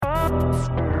All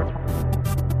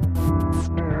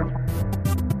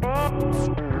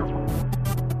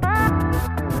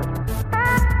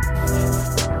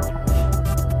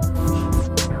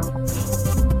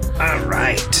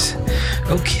right.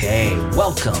 Okay,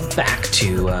 welcome back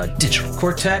to Digital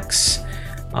Cortex.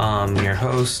 Your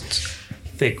host,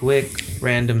 Thick Wick,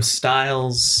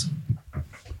 Randomstylez.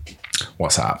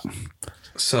 What's up?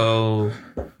 So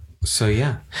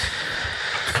yeah.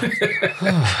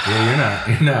 Yeah,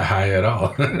 you're not high at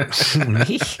all.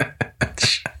 Me?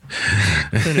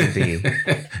 Couldn't be.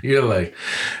 You're like,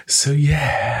 so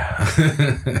yeah.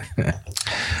 Dude,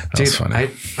 That's funny.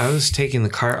 I was taking the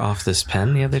cart off this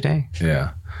pen the other day.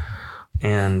 Yeah.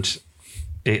 And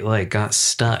it like got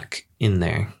stuck in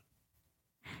there.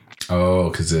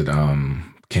 Oh, because it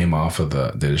came off of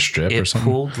did it strip or something?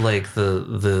 It pulled like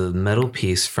the metal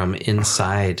piece from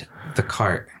inside the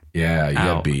cart. Yeah, you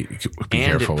gotta be careful with that.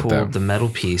 And it pulled the metal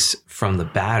piece from the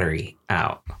battery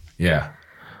out. Yeah.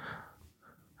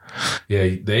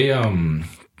 Yeah,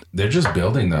 they're just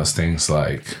building those things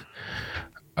like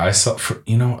I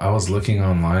was looking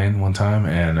online one time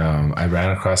and I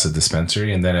ran across a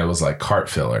dispensary and then it was like cart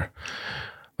filler.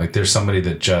 Like there's somebody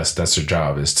that's their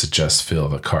job is to just fill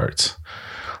the carts.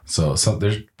 So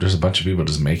there's a bunch of people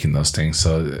just making those things.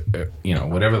 So,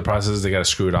 whatever the process is, they got to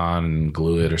screw it on and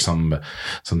glue it or something. But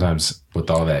sometimes with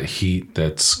all that heat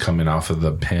that's coming off of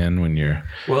the pen when you're...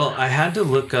 Well, I had to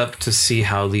look up to see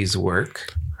how these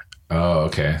work. Oh,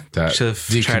 okay. To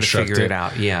try to figure it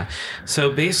out. Yeah.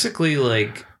 So basically,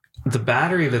 like the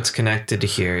battery that's connected to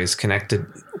here is connected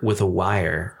with a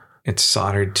wire. It's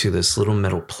soldered to this little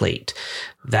metal plate.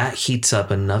 That heats up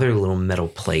another little metal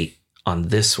plate on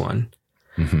this one.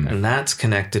 Mm-hmm. And that's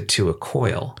connected to a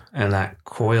coil. And that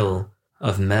coil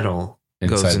of metal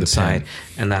goes inside.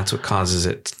 And that's what causes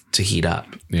it to heat up.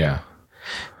 Yeah.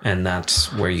 And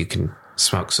that's where you can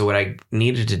smoke. So what I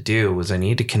needed to do was I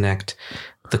needed to connect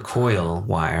the coil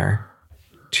wire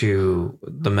to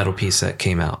the metal piece that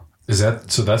came out. So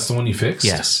that's the one you fixed?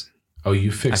 Yes. Oh,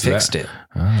 you fixed I fixed it.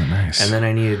 Oh, nice. And then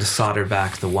I needed to solder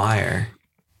back the wire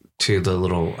to the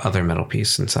little other metal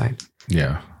piece inside.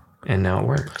 Yeah. And now it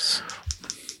works.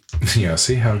 Yeah,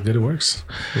 see how good it works?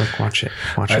 Look, watch it.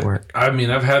 Watch it work. I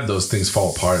mean, I've had those things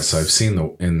fall apart, so I've seen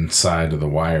the inside of the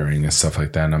wiring and stuff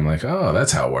like that, and I'm like, oh,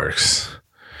 that's how it works.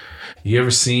 You ever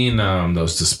seen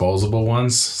those disposable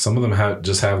ones? Some of them have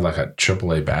like a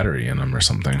AAA battery in them or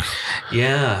something.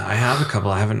 Yeah, I have a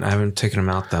couple. I haven't taken them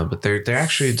out though, but they're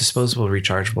actually disposable,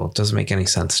 rechargeable. It doesn't make any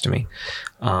sense to me.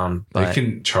 But they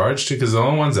can charge too, because the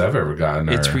only ones I've ever gotten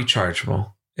it's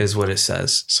rechargeable, is what it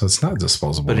says. So it's not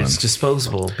disposable, but it's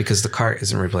disposable because the cart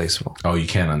isn't replaceable. Oh, you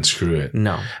can't unscrew it.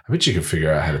 No, I bet you could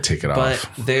figure out how to take it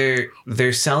off. But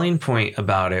their selling point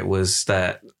about it was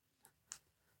that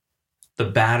the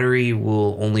battery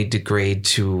will only degrade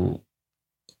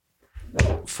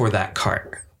for that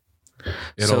cart.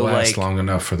 It'll last long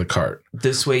enough for the cart.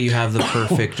 This way you have the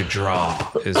perfect draw,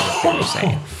 is what they were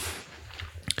saying.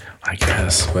 I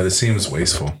guess, but it seems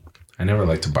wasteful. I never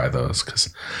like to buy those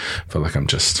because I feel like I'm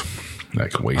just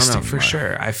like wasting. Oh no, for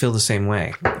sure. I feel the same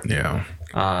way. Yeah.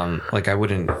 Like I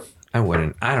wouldn't. I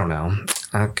don't know.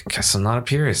 I guess I'm not a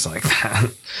purist like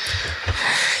that.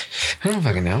 I don't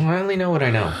fucking know. I only know what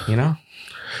I know, you know?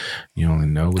 You only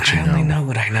know what you know. I only know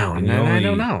what I know. And I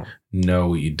don't know. Know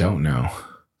what you don't know.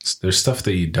 There's stuff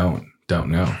that you don't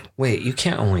know. Wait, you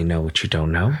can't only know what you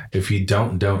don't know. If you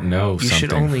don't know something. You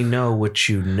should only know what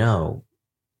you know.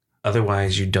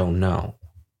 Otherwise, you don't know.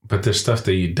 But there's stuff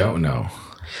that you don't know.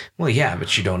 Well, yeah,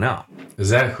 but you don't know.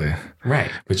 Exactly. Right.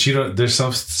 But you don't. There's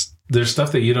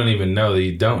stuff that you don't even know that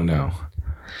you don't know.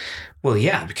 Well,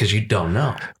 yeah, because you don't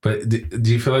know. But do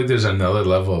you feel like there's another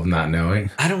level of not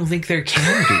knowing? I don't think there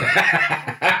can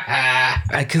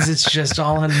be. Because it's just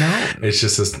all unknown. It's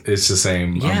the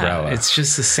same umbrella. Yeah, it's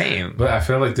just the same. But I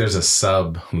feel like there's a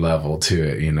sub level to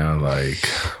it, you know, like...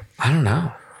 I don't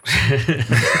know.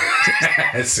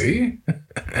 See?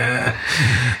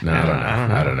 No,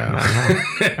 I don't know.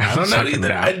 I don't know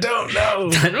either. I don't know.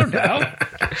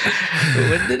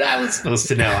 What did I was supposed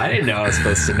to know? I didn't know I was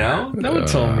supposed to know. No one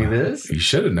told me this. You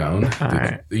should have known.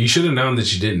 Right. You should have known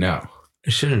that you didn't know.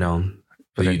 I should have known,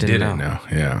 but I didn't know.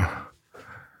 Yeah.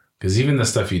 Because even the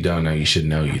stuff you don't know, you should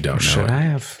know you don't know. Should I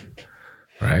have?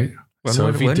 Right?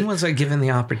 When was I given the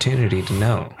opportunity to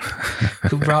know?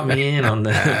 Who brought me in on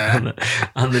the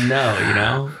know, you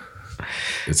know?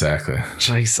 Exactly.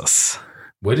 Jesus.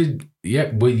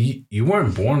 You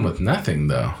weren't born with nothing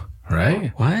though,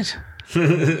 right? What?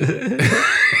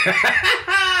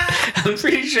 I'm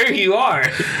pretty sure you are.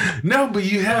 No, but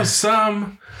you have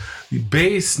some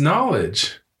base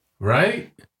knowledge,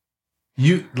 right?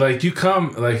 you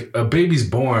come, like a baby's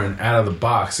born out of the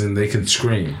box and they can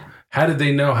scream. How did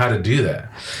they know how to do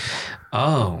that?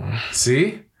 Oh.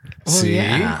 See? Well, See?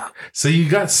 yeah. So you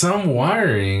got some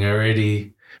wiring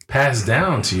already passed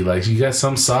down to you. Like you got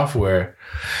some software.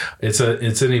 It's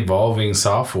an evolving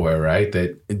software, right?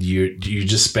 That you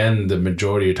just spend the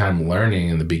majority of your time learning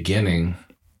in the beginning.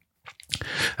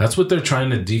 That's what they're trying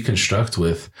to deconstruct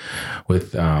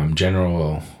with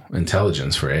general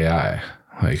intelligence for AI.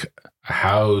 Like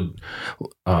how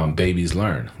babies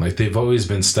learn. Like they've always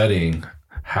been studying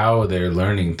how they're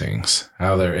learning things,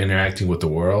 how they're interacting with the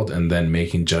world, and then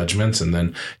making judgments and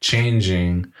then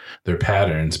changing their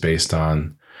patterns based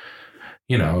on,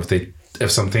 you know,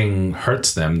 if something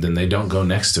hurts them, then they don't go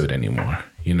next to it anymore,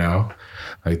 you know?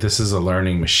 Like this is a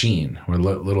learning machine. We're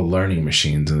little learning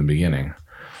machines in the beginning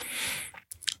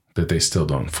that they still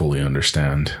don't fully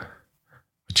understand.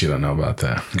 But you don't know about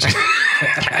that.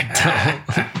 I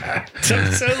don't.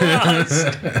 I'm so lost.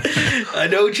 I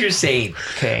know what you're saying.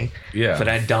 Okay. Yeah. But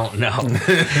I don't know.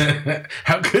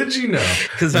 How could you know?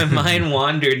 Because my mind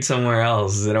wandered somewhere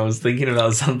else and I was thinking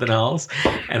about something else.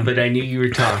 But I knew you were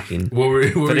talking.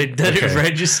 But it didn't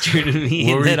register to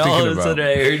me. And then all of a sudden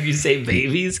I heard you say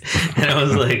babies. And I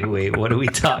was like, wait, what are we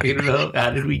talking about? How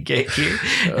did we get here?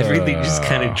 Everything just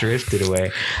kind of drifted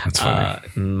away. That's funny.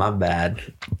 My bad.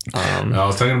 I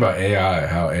was talking about AI,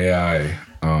 how AI...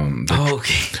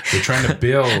 okay. They're trying to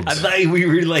build. I thought we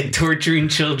were like torturing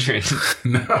children.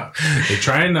 No, they're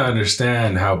trying to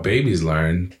understand how babies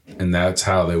learn, and that's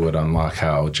how they would unlock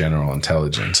how general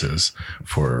intelligence is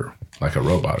for like a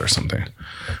robot or something,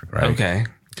 right? Okay.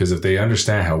 Because if they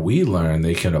understand how we learn,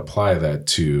 they can apply that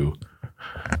to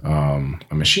a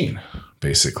machine,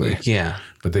 basically. Yeah.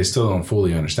 But they still don't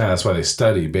fully understand. That's why they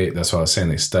study. That's why I was saying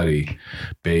they study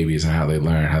babies and how they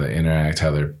learn, how they interact,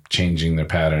 how they're changing their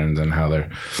patterns, and how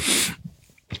they're.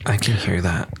 I can hear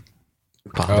that.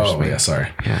 Bothers me. Yeah, sorry.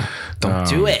 Yeah, don't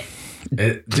do it.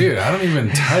 Dude, I don't even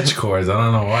touch chords. I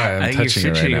don't know why I'm touching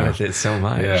it right now. With it so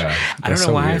much. Yeah, I don't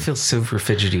know why weird. I feel super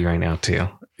fidgety right now too.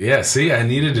 Yeah, see, I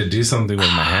needed to do something with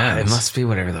my hands. It must be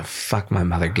whatever the fuck my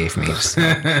mother gave me.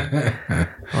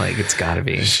 Like, it's gotta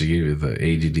be. She gave you the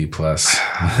ADD plus.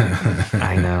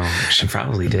 I know. She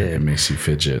probably did. It makes you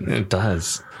fidget. It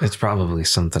does. It's probably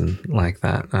something like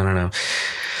that. I don't know.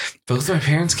 Both my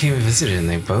parents came and visited, and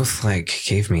they both like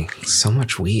gave me so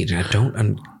much weed.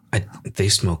 They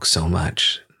smoke so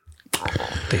much.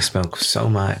 They smoke so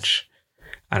much.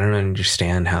 I don't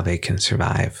understand how they can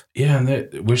survive. Yeah,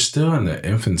 and we're still in the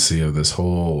infancy of this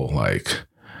whole like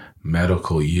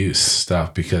medical use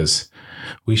stuff because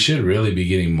we should really be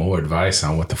getting more advice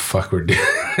on what the fuck we're doing.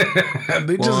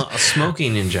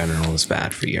 Smoking in general is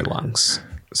bad for your lungs.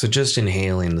 So just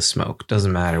inhaling the smoke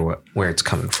doesn't matter where it's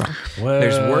coming from. Well,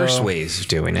 there's worse ways of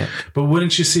doing it. But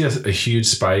wouldn't you see a huge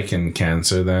spike in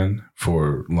cancer then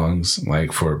for lungs,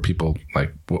 like for people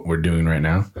like what we're doing right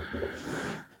now?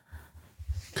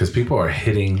 Because people are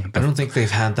hitting. I don't think they've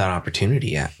had that opportunity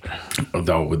yet.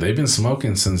 Though they've been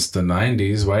smoking since the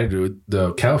 90s. Why do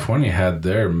California had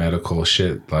their medical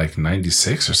shit like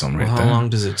 96 or something? How long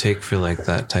does it take for like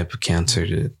that type of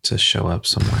cancer to show up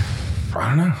somewhere?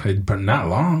 I don't know, but not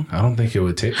long. I don't think it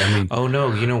would take. I mean, oh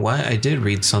no, you know what? I did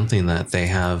read something that they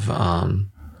have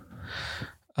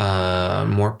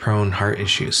more prone heart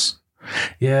issues.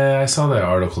 Yeah, I saw that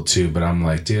article too, but I'm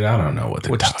like, dude, I don't know what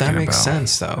they're talking about. That makes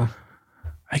sense though.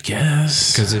 I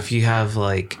guess. Because if you have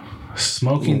like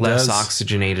smoking less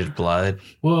oxygenated blood.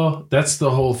 Well, that's the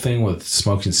whole thing with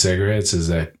smoking cigarettes is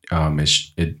that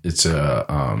it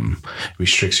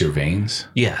restricts your veins.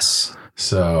 Yes.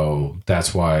 So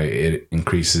that's why it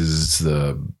increases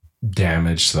the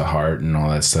damage to the heart and all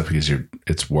that stuff because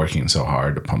it's working so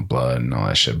hard to pump blood and all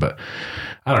that shit. But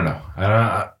I don't know.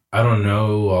 I don't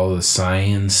know all the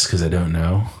science because I don't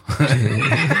know.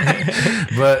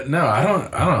 But no, I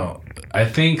don't. I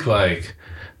think like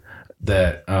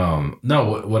that.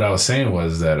 No, what I was saying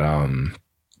was that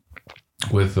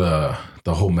with the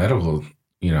whole medical,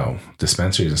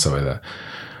 dispensaries and stuff like that,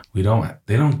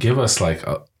 they don't give us like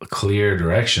a clear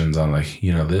directions on like,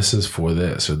 this is for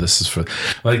this or this is for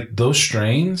like those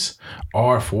strains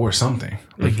are for something.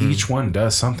 Like each one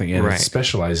does something and it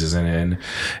specializes in it. And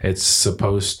it's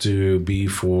supposed to be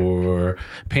for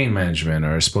pain management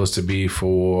or it's supposed to be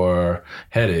for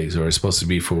headaches or it's supposed to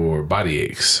be for body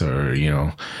aches or,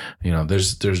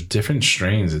 there's different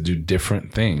strains that do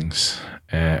different things.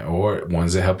 Or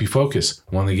ones that help you focus,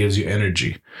 one that gives you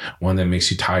energy, one that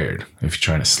makes you tired if you're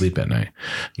trying to sleep at night.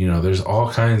 There's all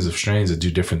kinds kinds of strains that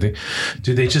do different things.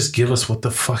 Dude, they just give us what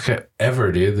the fuck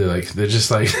ever, dude. They're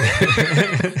just like,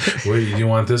 wait, you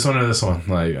want this one or this one?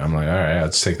 Like, I'm like, all right, I'll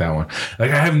just take that one.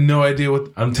 Like, I have no idea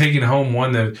what I'm taking home.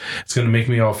 One that it's going to make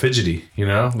me all fidgety, you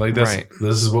know? Like, this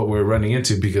is what we're running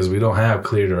into because we don't have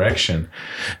clear direction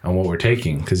on what we're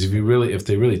taking. Because if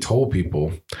they really told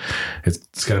people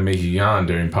it's going to make you yawn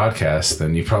during podcasts,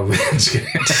 then you probably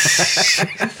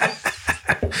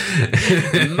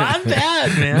My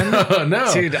bad, man.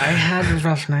 No. Dude, I had a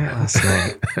rough night last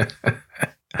night.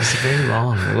 It was very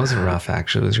long. It wasn't rough,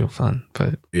 actually. It was real fun.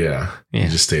 But yeah. You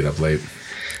just stayed up late.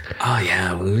 Oh,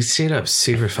 yeah. We stayed up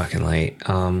super fucking late.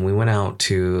 We went out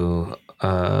to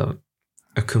a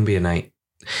cumbia night.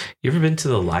 You ever been to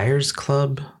the Liars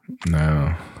Club?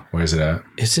 No. Where's it at?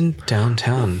 It's in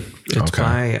downtown. It's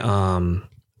by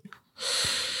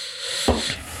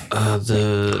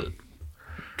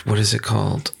what is it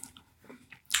called?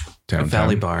 Downtown?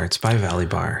 Valley Bar. It's by Valley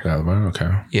Bar. Valley Bar,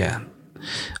 okay. Yeah.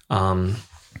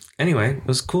 Anyway, it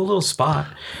was a cool little spot.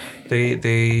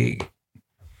 We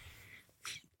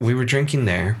were drinking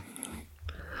there,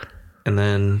 and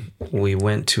then we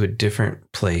went to a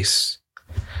different place,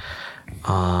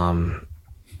 and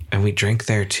we drank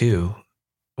there too.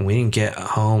 And we didn't get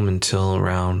home until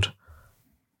around,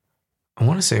 I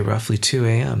want to say roughly 2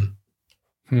 a.m.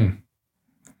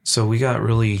 So we got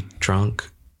really drunk.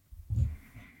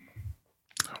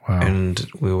 Wow. And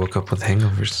we woke up with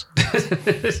hangovers.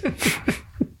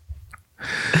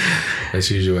 That's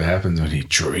usually what happens when you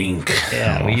drink.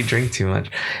 Yeah, when you drink too much.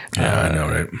 Yeah, I know,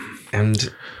 right?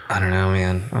 And I don't know,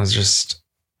 man. I was just...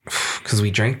 Because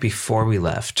we drank before we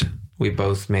left. We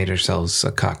both made ourselves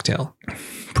a cocktail.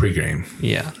 Pre-game.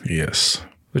 Yeah. Yes.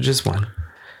 But just one.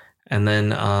 And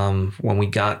then when we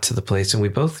got to the place, and we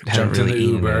both hadn't really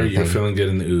eaten Uber. anything. You're feeling good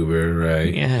in the Uber,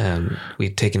 right? Yeah.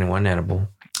 We'd taken one edible.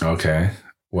 Okay.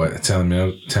 What, 10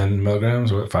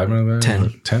 milligrams? What, 5 milligrams?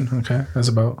 10? Okay. That's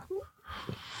about...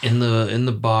 In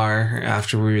the bar,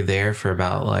 after we were there for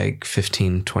about like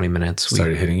 15, 20 minutes,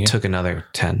 started hitting you? Took another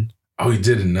 10. Oh, you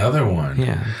did another one?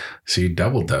 Yeah. So you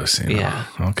double dosing. Yeah.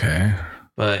 Oh, okay.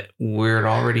 But we'd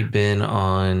already been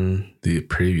on... The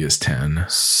previous 10.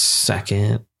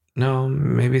 Second. No,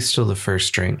 maybe still the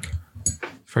first drink.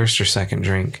 First or second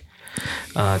drink.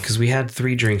 Because we had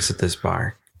 3 drinks at this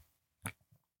bar.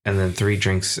 And then 3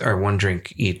 drinks, or 1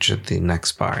 drink each at the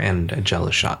next bar, and a Jello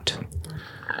shot.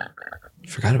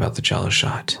 Forgot about the Jello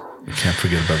shot. You can't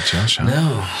forget about the Jello shot.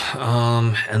 No.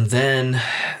 And then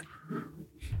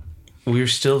we were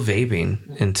still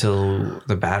vaping until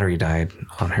the battery died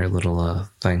on her little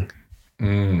thing.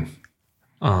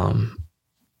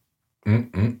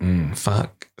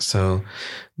 Fuck. So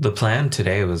the plan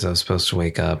today was I was supposed to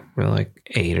wake up at like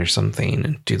 8 or something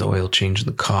and do the oil change in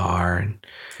the car. And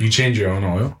you change your own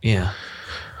oil? Yeah.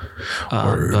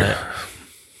 But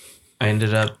I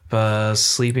ended up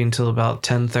sleeping till about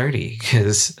 10:30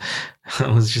 because I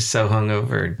was just so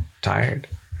hungover, tired,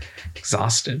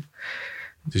 exhausted.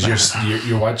 Does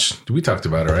your watch? We talked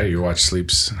about it, right? Your watch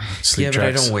sleep yeah, tracks? but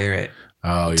I don't wear it.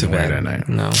 Oh, you don't wear it at night?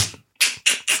 No.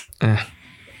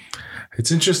 It's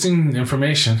interesting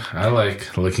information. I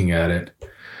like looking at it.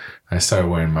 I started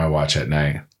wearing my watch at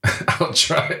night. I'll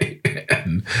try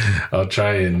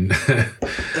and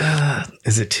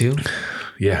Is it 2?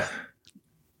 Yeah.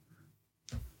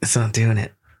 It's not doing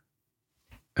it.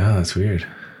 Oh, that's weird.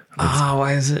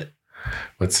 Why is it?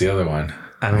 What's the other one?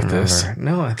 I don't remember. This?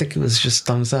 No, I think it was just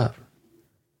thumbs up.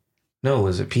 No,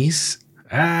 was it peace?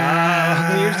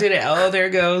 Yours did it. Oh, there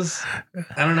it goes.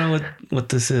 I don't know what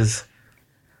this is.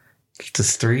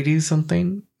 Does 3 do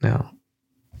something? No.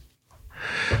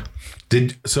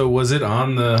 So was it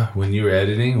on when you were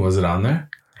editing? Was it on there?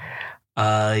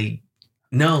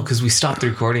 No, because we stopped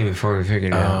recording before we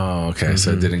figured it out. Oh, okay. Mm-hmm.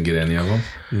 So I didn't get any of them?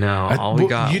 No,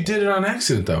 you did it on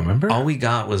accident though, remember? All we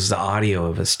got was the audio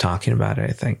of us talking about it,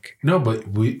 I think. No, but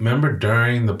we remember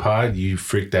during the pod you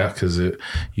freaked out because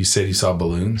you said you saw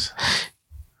balloons.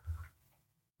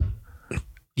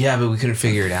 Yeah, but we couldn't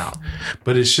figure it out.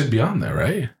 But it should be on there,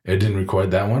 right? It didn't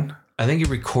record that one? I think it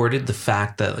recorded the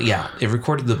fact that, it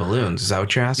recorded the balloons. Is that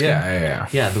what you're asking? Yeah.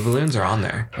 Yeah, the balloons are on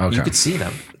there. Okay. You could see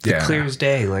them. Clear as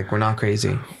day. Like, we're not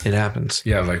crazy. It happens.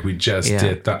 Yeah, like we just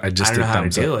did. I don't know how to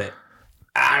do it.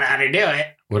 I don't know how to do it.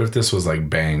 What if this was like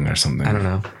bang or something? I don't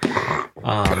know.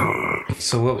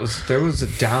 So there was a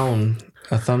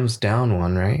thumbs down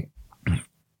one, right?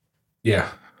 Yeah.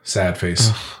 Sad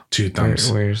face. 2 thumbs.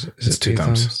 Is it 2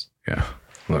 thumbs? Yeah.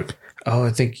 Look. Oh,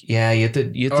 I think, you have to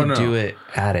do it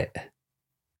at it.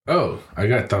 Oh, I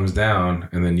got thumbs down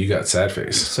and then you got sad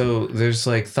face. So there's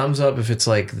like thumbs up if it's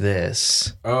like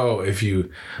this. Oh, if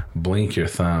you blink your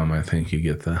thumb, I think you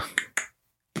get the...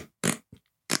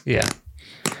 Yeah.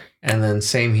 And then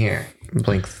same here.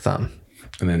 Blink the thumb.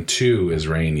 And then 2 is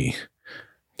rainy.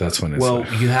 That's when it's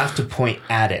you have to point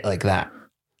at it like that.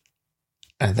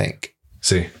 I think.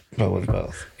 See? But with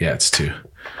both. Yeah, it's 2.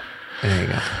 There you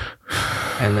go.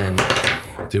 And then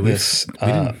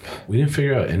we didn't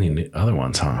figure out any other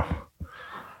ones, huh?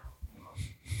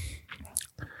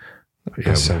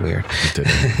 That's so weird.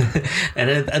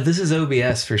 And this is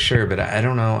OBS for sure, but I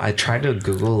don't know. I tried to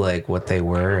Google like what they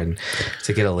were and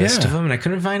to get a list of them, and I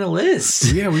couldn't find a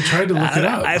list. Yeah, we tried to look it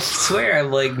up. I swear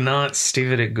I'm like not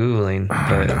stupid at Googling,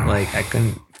 but like I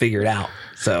couldn't figure it out.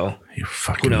 So you're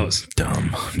fucking who knows?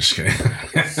 Dumb. I'm just kidding.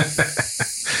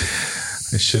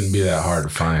 It shouldn't be that hard to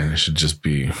find. It should just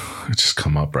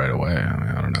come up right away. I mean,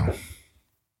 I don't know.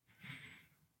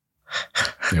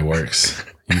 It works.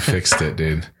 You fixed it,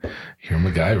 dude. You're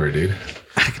MacGyver, dude.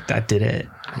 I did it.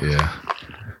 Yeah.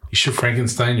 You should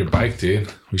Frankenstein your bike,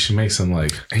 dude. We should make some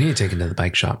like... I need to take it to the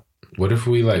bike shop. What if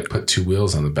we like put 2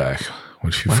 wheels on the back?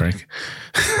 What if you Frank...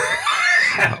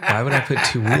 Why would I put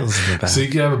 2 wheels in the back? So you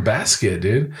can have a basket,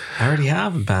 dude. I already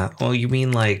have a basket. Well, you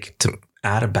mean like to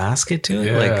add a basket to it?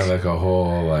 Yeah, like a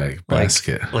whole like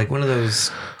basket. Like one of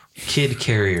those kid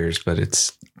carriers, but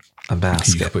it's a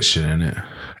basket. You can put shit in it.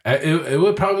 It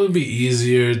would probably be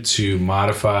easier to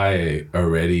modify a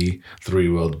already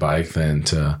 3-wheeled bike than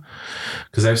to...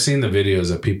 Because I've seen the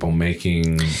videos of people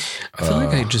making... I feel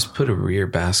like I just put a rear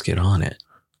basket on it.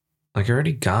 Like I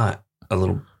already got a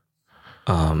little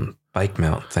bike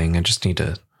mount thing. I just need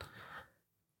to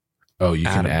you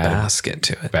can add a basket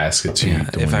to it. Basket to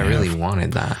it. If I really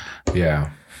wanted that.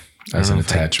 Yeah. As an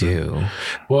attachment.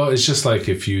 Well, it's just like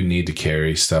if you need to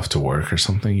carry stuff to work or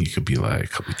something, you could be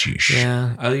like,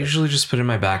 yeah, I usually just put it in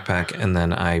my backpack and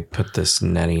then I put this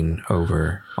netting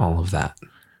over all of that.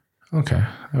 Okay,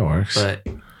 that works. But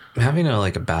having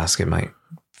a basket might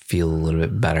feel a little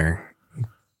bit better,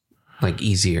 like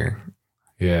easier.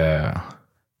 Yeah.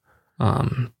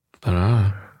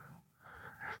 But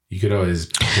you could always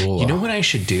pull. You know what I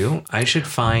should do? I should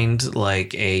find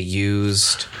like a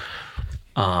used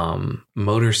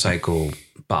motorcycle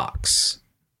box,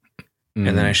 and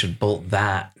then I should bolt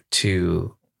that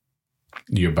to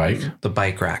your bike, the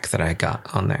bike rack that I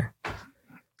got on there.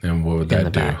 And what would that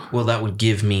do? Back. Well, that would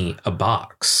give me a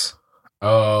box.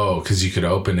 Oh, because you could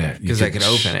open it. Because I could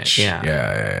open it, yeah.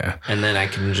 Yeah. And then I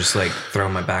can just like throw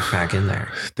my backpack in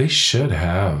there. They should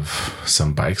have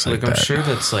some bikes like that. I'm sure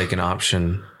that's like an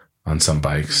option. On some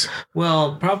bikes.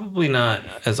 Well, probably not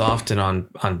as often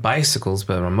on bicycles,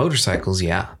 but on motorcycles,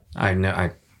 yeah.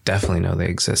 I definitely know they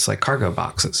exist, like cargo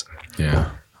boxes.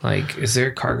 Yeah. Like, is there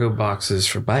cargo boxes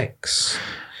for bikes?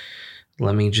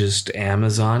 Let me just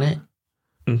Amazon it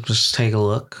and just take a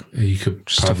look. You could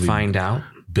just to find out.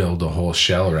 Build a whole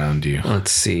shell around you. Let's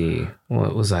see.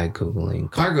 What was I Googling?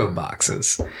 Cargo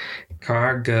boxes.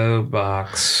 Cargo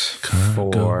box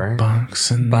for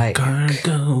box and bike.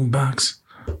 Cargo box.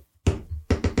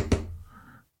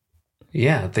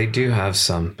 Yeah, they do have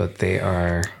some, but they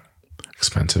are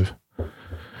expensive.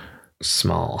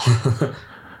 Small.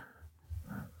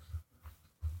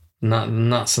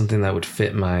 Not something that would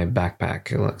fit my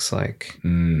backpack, it looks like.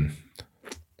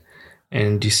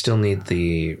 And you still need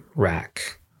the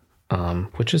rack,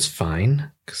 which is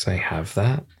fine because I have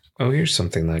that. Oh, here's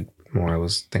something like more I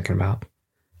was thinking about.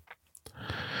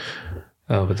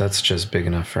 Oh, but that's just big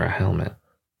enough for a helmet.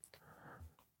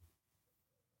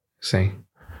 See?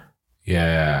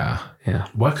 Yeah.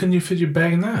 Why couldn't you fit your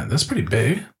bag in that? That's pretty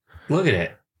big. Look at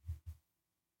it.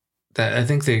 That I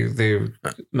think they're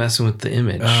messing with the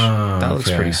image. Oh, that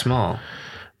looks pretty small.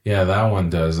 Yeah, that one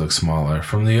does look smaller.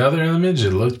 From the other image,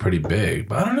 it looked pretty big.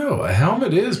 But I don't know. A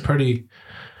helmet is pretty...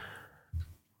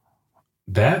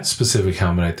 That specific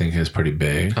helmet, I think, is pretty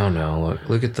big. Oh, no.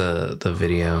 Look at the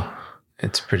video.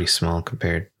 It's pretty small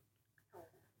compared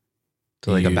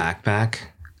to like a backpack.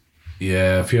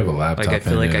 Yeah, if you have a laptop I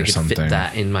feel like I could something. fit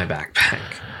that in my backpack.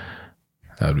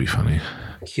 That would be funny.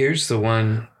 Here's the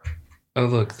one. Oh,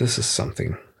 look, this is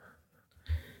something.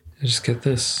 I just get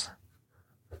this.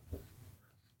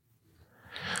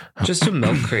 Just a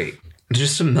milk crate.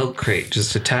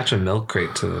 Just attach a milk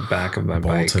crate to the back of my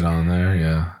bike. Bolt it on there,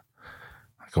 yeah.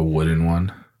 Like a wooden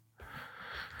one.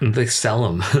 They sell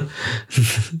them.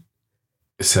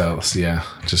 Sells, yeah.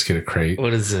 Just get a crate.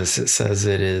 What is this? It says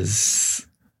it is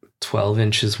 12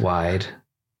 inches wide.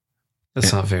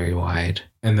 That's not very wide.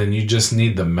 And then you just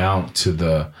need the mount to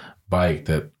the bike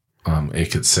that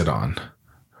it could sit on.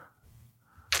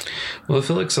 Well, I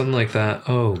feel like something like that.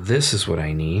 Oh, this is what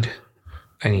I need.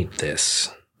 I need this.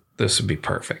 This would be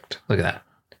perfect. Look at that.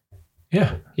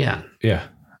 Yeah. Yeah,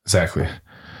 exactly.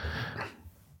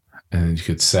 And then you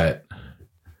could set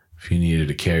if you needed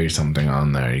to carry something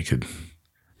on there, you could.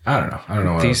 I don't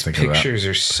know. What I was thinking about. These pictures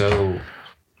are so.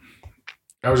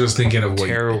 I was just thinking of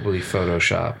terribly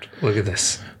photoshopped. Look at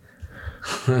this.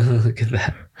 Look at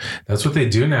that. That's what they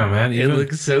do now, man. It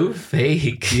looks so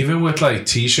fake. Even with like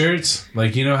t-shirts,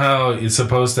 like you know how it's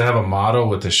supposed to have a model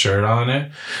with the shirt on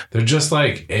it? They're just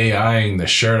like AIing the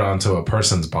shirt onto a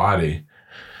person's body.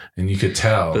 And you could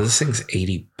tell. But this thing's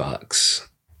 $80.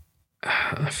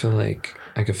 I feel like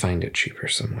I could find it cheaper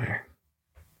somewhere.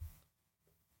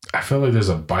 I feel like there's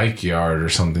a bike yard or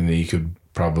something that you could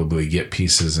probably get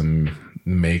pieces and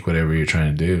make whatever you're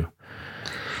trying to do.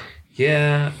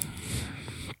 Yeah.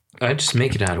 I'd just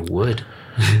make it out of wood.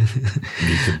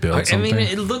 You could build something. I mean,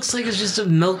 it looks like it's just a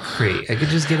milk crate. I could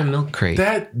just get a milk crate.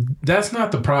 That's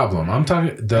not the problem. I'm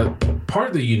talking, the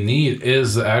part that you need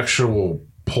is the actual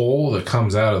pole that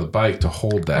comes out of the bike to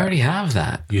hold that. I already have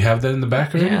that. You have that in the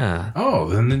back already? Yeah. Oh,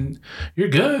 then you're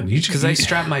good. Because I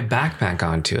strap my backpack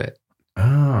onto it.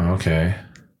 Oh, okay.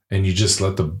 And you just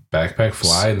let the backpack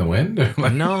fly in the wind?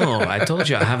 No, I told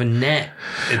you I have a net.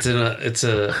 It's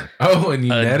a and you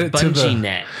net it to the bungee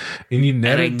net. And you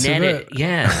net it to it.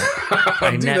 Yeah.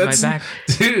 I dude, net my back.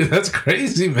 Dude, that's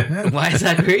crazy, man. Why is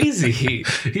that crazy?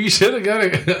 You should have got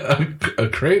a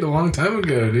crate a long time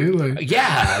ago, dude. Like,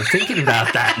 yeah, I'm thinking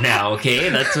about that now. Okay,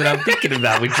 that's what I'm thinking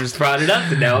about. We just brought it up,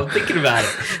 and now I'm thinking about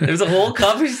it. There's a whole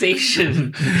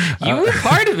conversation. You were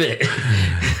part of it.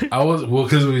 I was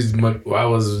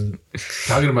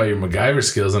talking about your MacGyver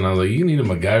skills, and I was like, you need to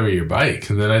MacGyver your bike.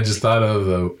 And then I just thought of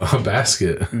a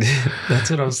basket. That's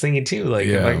what I was thinking too. Like,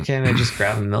 why can't I just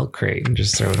grab a milk crate and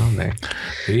just throw it on there?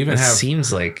 They even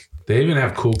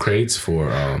have cool crates for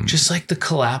just like the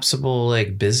collapsible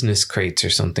like business crates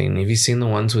or something. Have you seen the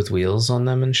ones with wheels on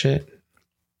them and shit?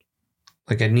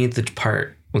 Like, I need the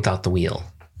part without the wheel.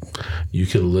 You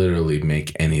could literally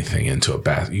make anything into a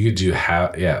basket. You could do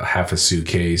half a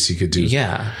suitcase. You could do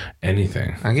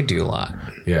anything. I could do a lot.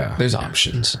 Yeah. There's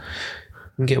options.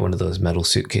 You can get one of those metal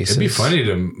suitcases. It'd be funny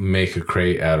to make a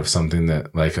crate out of something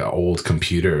that, like an old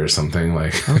computer or something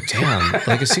like. Oh, damn.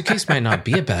 Like a suitcase might not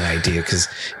be a bad idea, because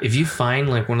if you find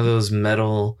like one of those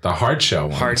metal. The hard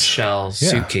shell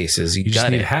suitcases, you just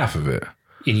need half of it.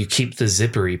 And you keep the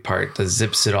zippery part that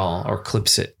zips it all or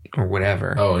clips it or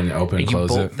whatever. Oh, and open and close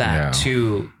it. You bolt that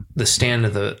to the stand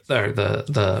of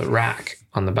the rack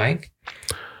on the bike,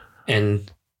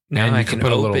 and now I can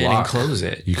put open and close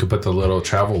it. You could put the little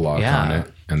travel lock on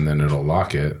it, and then it'll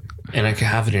lock it. And I could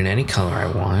have it in any color I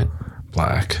want.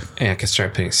 Black. And I could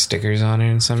start putting stickers on it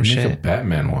and some shit. Make a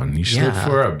Batman one. You should look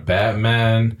for a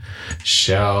Batman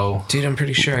shell. Dude, I'm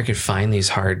pretty sure I could find these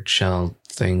hard shell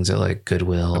things at like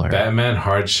Goodwill. Batman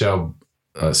hard shell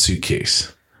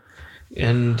suitcase.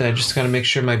 And I just got to make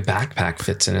sure my backpack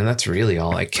fits in, and that's really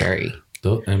all I carry.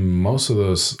 And most of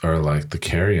those are like the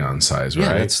carry-on size,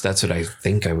 right? Yeah, that's what I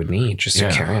think I would need, just a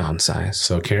carry-on size.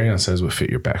 So carry-on size would fit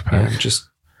your backpack. Yeah, just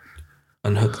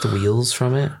unhook the wheels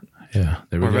from it. Yeah,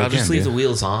 there we go. Or I'll just leave the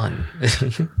wheels on.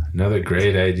 Another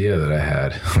great idea that I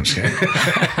had.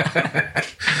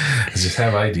 Just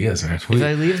have ideas, man. If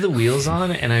I leave the wheels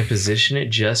on and I position it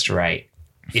just right,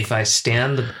 if I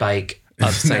stand the bike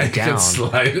upside down,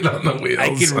 slide it on the wheels.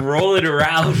 I can roll it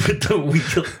around with the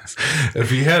wheels.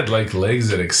 If you had like legs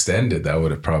that extended, that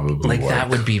would have probably worked. That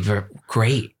would be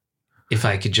great. If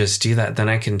I could just do that, then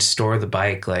I can store the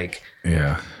bike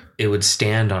it would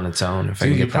stand on its own if I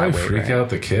could get that way. You'd probably freak out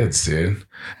the kids, dude.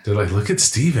 They're like, look at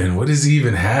Steven. What does he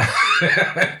even have?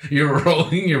 You're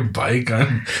rolling your bike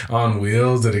on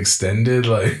wheels that extended.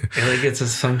 Like it's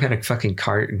some kind of fucking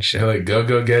cart and shit. You're like,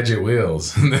 go gadget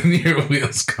wheels. And then your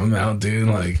wheels come out, dude.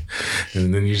 Like,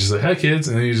 and then you're just like, hi, kids.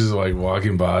 And then you're just like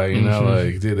walking by, you know,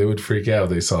 like, dude, they would freak out if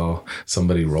they saw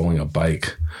somebody rolling a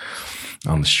bike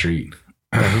on the street.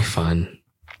 That'd be fun.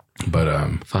 But,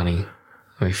 funny.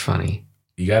 That'd be funny.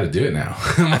 You got to do it now.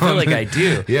 I feel like I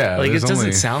do. Yeah. Like, it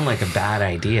doesn't sound like a bad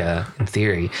idea in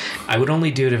theory. I would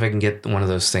only do it if I can get one of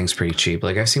those things pretty cheap.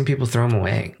 Like, I've seen people throw them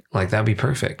away. Like, that'd be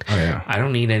perfect. Oh, yeah. I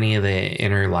don't need any of the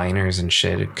inner liners and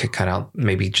shit. It could cut out.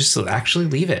 Maybe just actually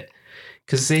leave it.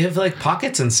 Because they have like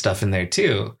pockets and stuff in there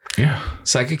too. Yeah.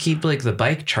 So I could keep like the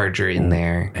bike charger in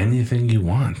there. Anything you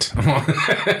want.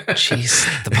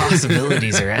 Jeez, the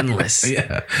possibilities are endless.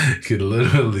 Yeah. You could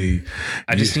literally.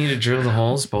 I just need to drill the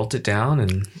holes, bolt it down,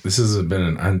 and. This has been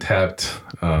an untapped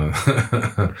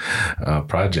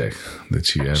project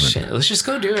that you haven't. Shit, let's just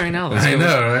go do it right now. I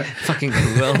know, right? Fucking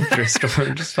Goodwill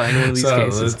store. Just find one of these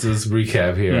cases. Let's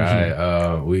recap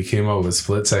here. We came up with a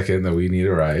split second that we need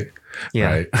to write.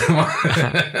 Yeah. Right?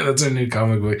 That's our new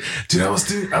comic book. Dude,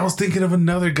 I was thinking of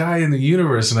another guy in the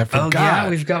universe and I forgot. Oh, yeah,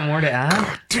 we've got more to add?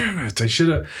 God damn it. I should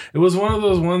have. It was one of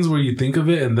those ones where you think of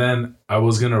it and then I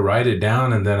was going to write it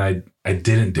down and then I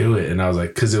didn't do it. And I was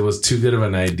like, because it was too good of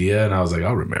an idea. And I was like,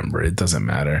 I'll remember. It doesn't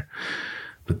matter.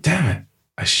 But damn it.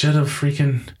 I should have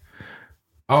freaking...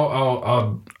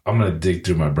 I'm going to dig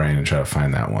through my brain and try to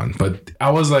find that one. But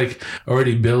I was like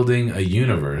already building a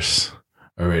universe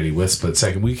already with Split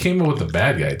Second. We came up with a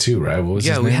bad guy too, right? What was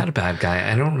his name? We had a bad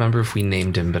guy. I don't remember if we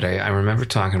named him, but I remember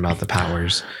talking about the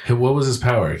powers. What was his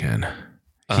power again?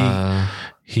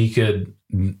 He could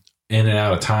in and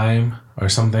out of time or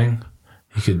something.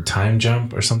 He could time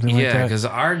jump or something like that. Yeah, because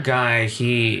our guy,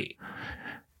 he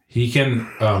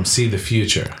can see the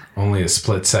future only a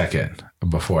split second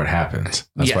before it happens.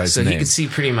 That's why it's so he could see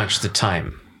pretty much the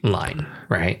timeline,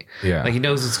 right? Yeah. Like he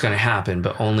knows it's going to happen,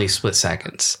 but only split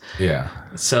seconds. Yeah.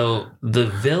 So the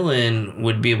villain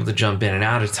would be able to jump in and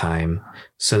out of time.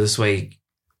 So this way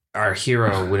our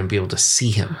hero wouldn't be able to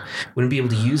see him, wouldn't be able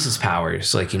to use his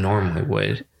powers like he normally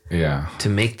would. Yeah. To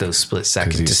make those split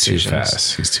second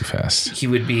decisions. He's too fast. He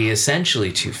would be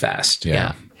essentially too fast.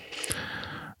 Yeah.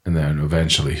 And then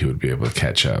eventually he would be able to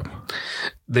catch up.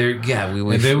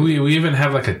 We even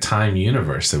have like a time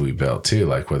universe that we built too,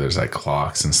 like where there's like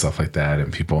clocks and stuff like that,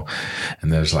 and people,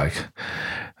 and there's like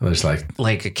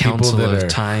a council of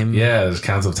time. Yeah, there's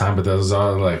council of time, but there's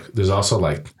also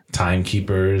like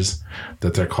timekeepers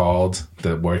that they're called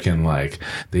that work in like,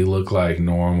 they look like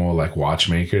normal like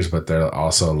watchmakers, but they're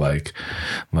also like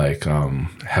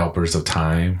helpers of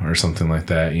time or something like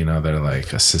that. You know, they're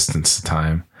like assistants to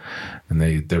time. And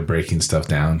they're breaking stuff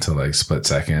down to like split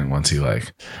second once he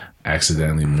like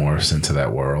accidentally morphs into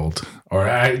that world. Or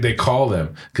they call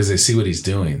them because they see what he's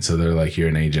doing. So they're like, you're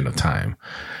an agent of time.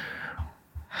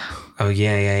 Oh,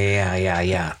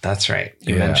 yeah. That's right.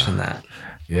 You mentioned that.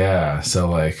 Yeah. So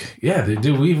like, yeah,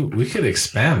 dude, we could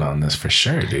expand on this for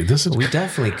sure, dude. We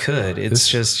definitely could. It's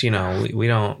just, you know, we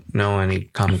don't know any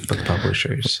comic book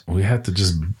publishers. We have to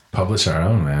just publish our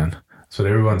own, man. That's what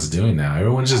everyone's doing now.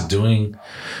 Everyone's just doing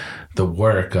the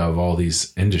work of all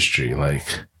these industry.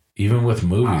 Like even with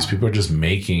movies, people are just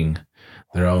making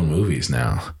their own movies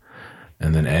now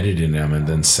and then editing them and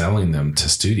then selling them to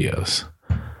studios.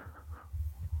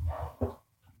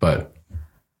 But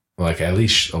like at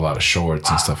least a lot of shorts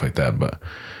and stuff like that. But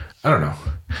I don't know.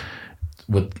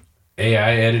 With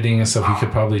AI editing and stuff, we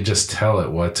could probably just tell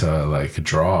it what to like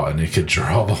draw, and it could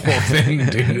draw the whole thing,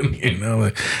 dude. You know,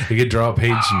 like it could draw page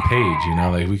and page. You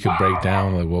know, like we could break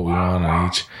down like what we want on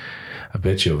each. I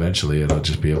bet you eventually it'll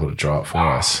just be able to draw it for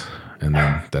us, and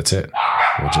then that's it.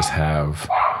 We'll just have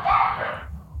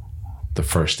the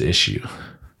first issue.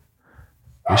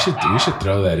 We should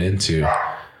throw that into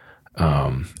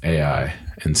AI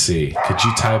and see. Could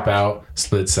you type out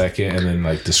split second and then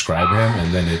like describe him,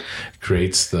 and then it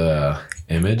creates the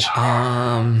image?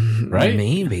 Right?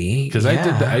 Maybe. Because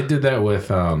I did that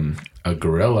with a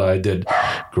gorilla. I did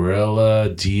gorilla,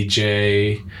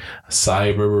 DJ,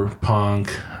 cyberpunk,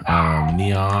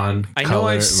 neon. I know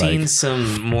I've seen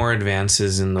some more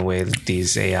advances in the way that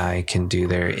these AI can do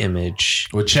their image.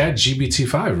 Well,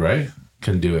 ChatGPT-5, right?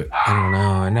 Can do it. I don't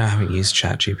know. I haven't used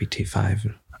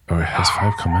ChatGPT-5. Or has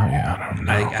 5 come out yet? I don't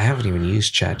know. I haven't even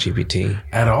used ChatGPT.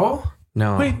 At all?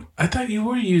 No. Wait, I thought you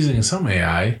were using some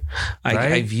AI. Right?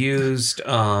 I've used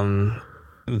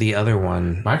the other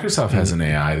one. Microsoft has an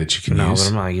AI that you can use. No, but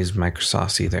I'm not using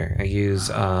Microsoft's either. I use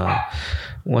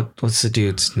what's the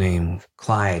dude's name?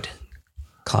 Clyde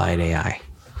AI.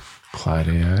 Clyde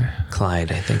AI?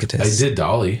 Clyde, I think it is. I did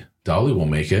Dolly. Dolly will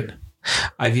make it.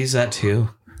 I've used that too.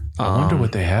 I wonder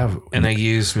what they have. And I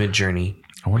used Midjourney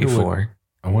before.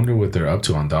 I wonder what they're up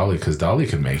to on Dolly, because Dolly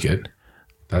can make it.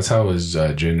 That's how it was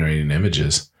generating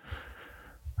images.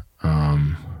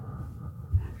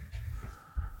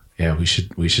 Yeah, we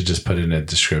should just put in a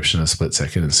description of split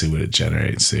second and see what it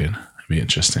generates, dude. It'd be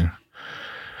interesting.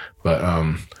 But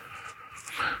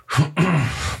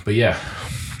but yeah,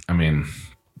 I mean,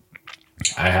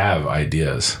 I have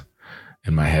ideas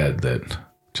in my head that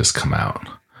just come out.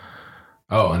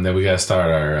 Oh, and then we gotta start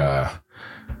our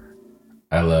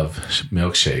I love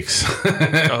milkshakes.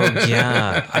 Oh,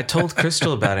 yeah. I told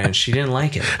Crystal about it, and she didn't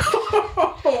like it.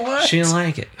 What? She didn't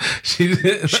like it. She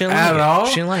didn't at all?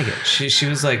 She didn't like it. She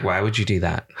was like, why would you do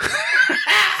that?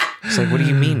 It's like, what do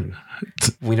you mean?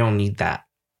 We don't need that.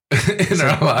 In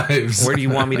our lives. Where do you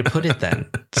want me to put it then?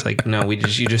 It's like, no,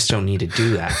 you just don't need to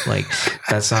do that. Like,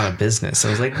 that's not a business. I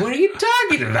was like, what are you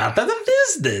talking about? That's a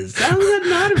business. How is that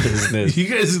not a business? You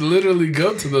guys literally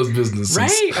go to those businesses.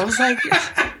 Right? I was like,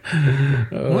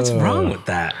 what's wrong with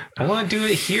that? I want to do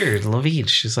it here in La Beach.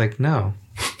 She's like, no.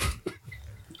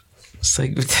 It's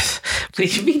like, what do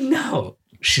you mean no?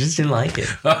 She just didn't like it.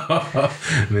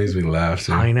 It makes me laugh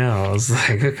too. I know. I was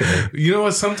like, okay. You know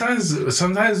what? Sometimes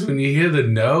when you hear the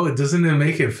no, it doesn't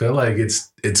make it feel like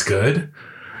it's good.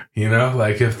 You know,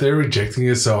 like if they're rejecting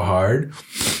it so hard,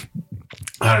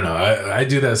 I don't know. I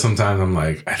do that sometimes. I'm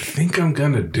like, I think I'm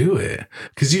gonna do it,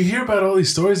 because you hear about all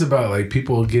these stories about like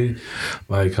people getting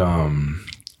like Adam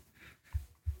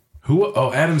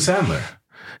Sandler.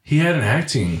 He had an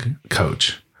acting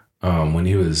coach when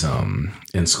he was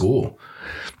in school.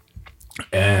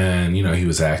 And you know, he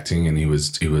was acting, and he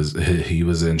was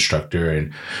an instructor,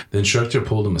 and the instructor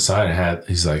pulled him aside and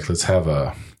he's like, let's have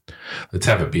a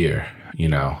beer. You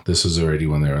know, this was already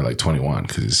when they were like 21,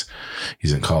 because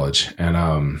he's in college,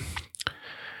 and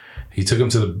he took him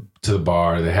to the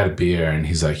bar. They had a beer, and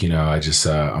he's like, you know, I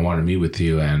want to meet with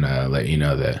you and let you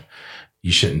know that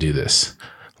you shouldn't do this.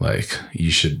 Like,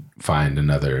 you should find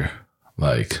another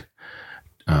like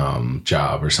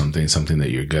job or something that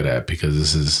you're good at, because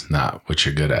this is not what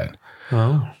you're good at.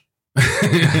 Oh.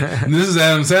 This is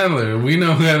Adam Sandler. We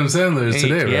know who Adam Sandler is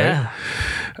today, right? Yeah.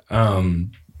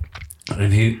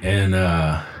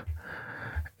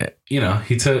 You know,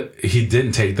 he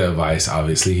didn't take the advice.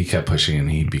 Obviously, he kept pushing, and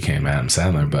he became Adam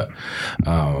Sandler. But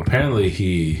apparently,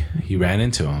 he ran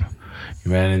into him. He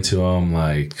ran into him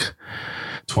like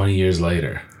 20 years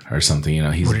later or something. You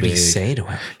know, what did he say to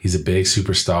him? He's a big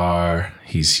superstar.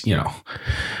 He's you know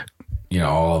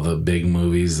all the big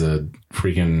movies, the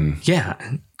freaking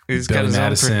He's Billy got his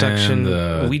Madison, own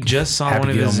production. We just saw Happy one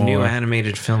of his Gilmore. new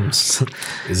animated films.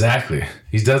 Exactly.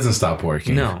 He doesn't stop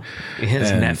working. No,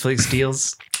 his And Netflix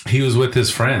deals. he was with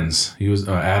his friends.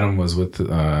 Adam was with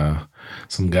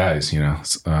some guys, you know,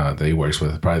 that he works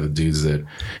with, probably the dudes that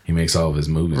he makes all of his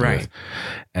movies with.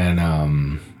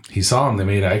 And he saw him. They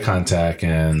made eye contact,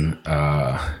 and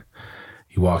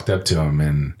he walked up to him,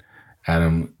 and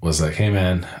Adam was like, hey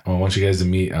man, I want you guys to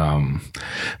meet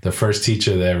the first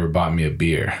teacher that ever bought me a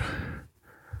beer.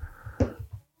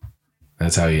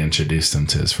 That's how he introduced them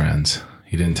to his friends.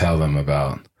 He didn't tell them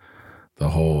about the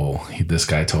whole, this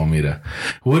guy told me to,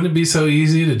 wouldn't it be so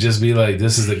easy to just be like,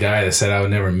 this is the guy that said I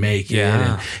would never make it.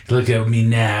 Yeah. And look at me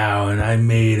now, and I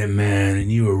made it, man,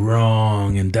 and you were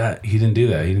wrong. And that, he didn't do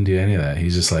that. He didn't do any of that.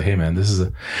 He's just like, hey man, this is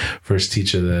the first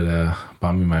teacher that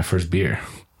bought me my first beer.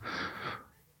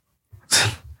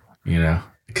 You know,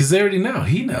 because they already know.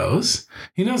 He knows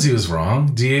he was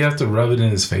wrong. Do you have to rub it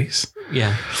in his face?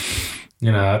 Yeah.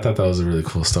 You know, I thought that was a really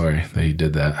cool story that he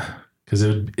did that, because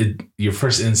your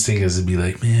first instinct is to be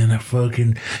like, man,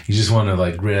 you just want to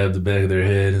like grab the back of their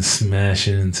head and smash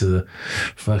it into the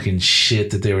fucking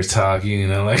shit that they were talking, you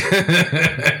know, like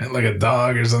like a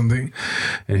dog or something.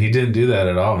 And he didn't do that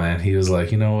at all, man. He was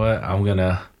like, you know what,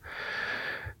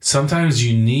 sometimes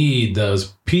you need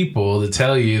those people to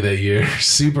tell you that you're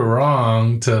super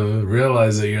wrong, to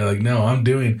realize that you're like, no, I'm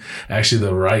doing actually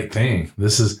the right thing.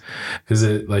 This is because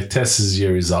it like tests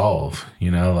your resolve, you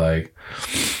know, like,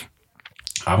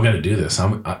 I'm going to do this.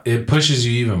 It pushes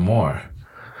you even more,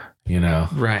 you know,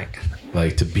 Right.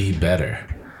 like to be better.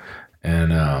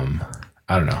 And,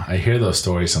 I don't know. I hear those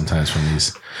stories sometimes from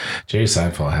these. Jerry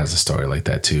Seinfeld has a story like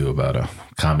that too, about a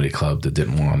comedy club that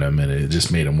didn't want him, and it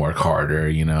just made him work harder,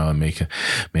 you know, and make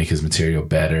his material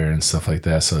better and stuff like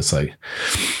that. So it's like,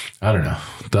 I don't know.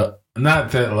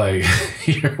 Not that like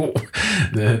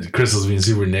that Crystal's being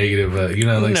super negative, but you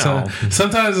know, like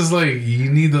sometimes it's like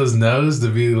you need those no's to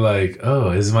be like,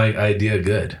 oh, is my idea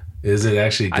good? Is it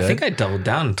actually good? I think I doubled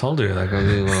down and told her, like,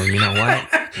 well, you know what?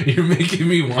 You're making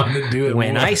me want to do it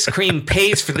when more. ice cream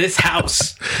pays for this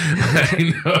house.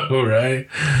 I know, right?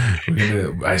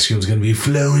 Ice cream's going to be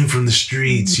flowing from the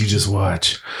streets. You just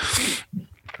watch.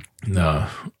 No,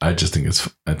 I think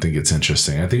it's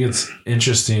interesting. I think it's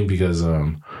interesting because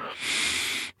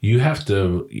you have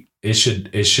to. It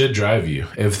should drive you.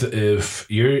 If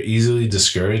you're easily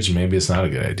discouraged, maybe it's not a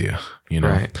good idea. You know,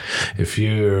 right. If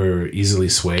you're easily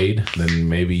swayed, then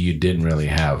maybe you didn't really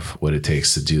have what it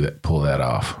takes to do that, pull that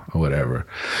off, or whatever.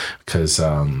 Because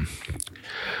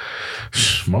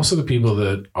most of the people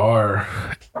that are,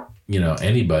 you know,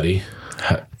 anybody,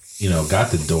 you know,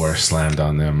 got the door slammed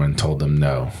on them and told them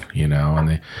no, you know,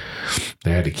 and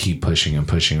they had to keep pushing and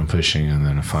pushing and pushing, and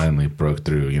then finally broke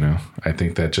through. You know, I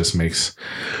think that just makes.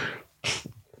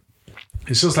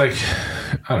 It's just like,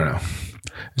 I don't know.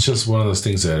 It's just one of those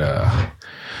things that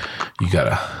you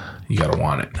gotta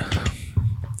want it.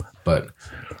 But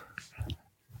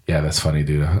yeah, that's funny,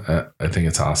 dude. I think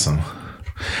it's awesome.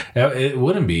 It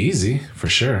wouldn't be easy for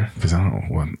sure, because I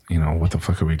don't know what the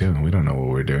fuck are we doing? We don't know what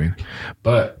we're doing.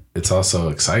 But it's also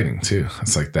exciting too.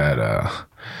 It's like that.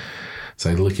 It's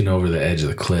like looking over the edge of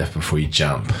the cliff before you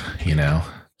jump. You know.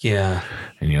 Yeah.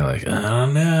 And you're like, I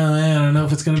don't know, man. I don't know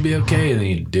if it's going to be okay. And then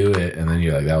you do it. And then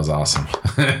you're like, that was awesome.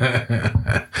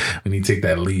 When you take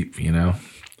that leap, you know,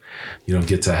 you don't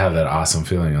get to have that awesome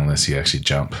feeling unless you actually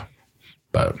jump.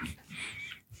 But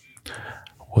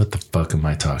what the fuck am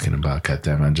I talking about?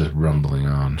 Goddamn, I'm just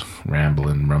rambling.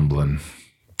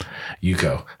 You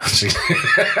go.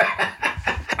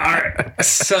 All right.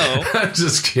 So I'm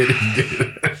just kidding,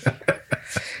 dude.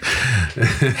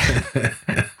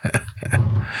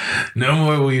 No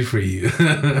more weed for you.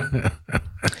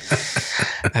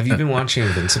 Have you been watching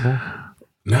Invincible?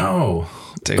 No.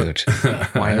 Dude,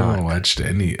 why not? I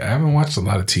haven't watched a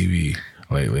lot of TV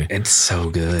lately. It's so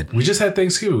good. We just had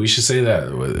Thanksgiving. We should say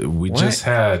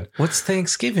that. What's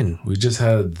Thanksgiving? We just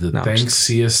had the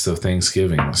thanksiest of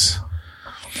Thanksgivings.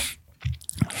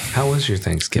 How was your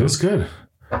Thanksgiving? It was good.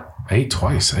 I ate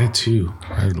twice. I had two.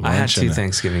 I had two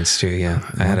Thanksgivings too, yeah.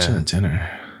 I had a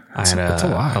dinner. I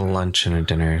had a lunch and a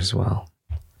dinner as well.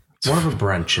 More of a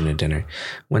brunch and a dinner.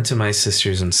 Went to my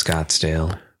sister's in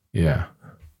Scottsdale. Yeah.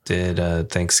 Did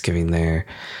Thanksgiving there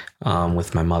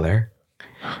with my mother.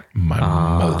 My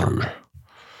mother.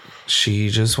 She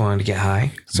just wanted to get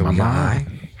high, so we got high.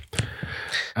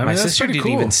 My sister didn't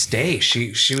even stay.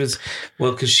 She was,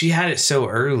 well, because she had it so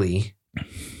early,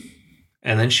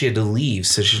 and then she had to leave,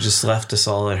 so she just left us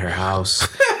all at her house.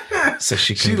 So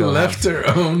she left her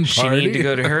own party. She needed to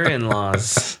go to her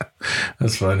in-laws.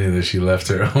 That's funny that she left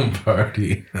her own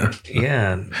party.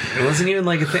 Yeah, it wasn't even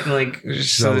like a thing. Like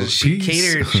she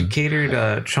catered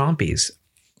chompies.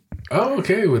 Oh,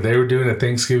 okay. Well, they were doing a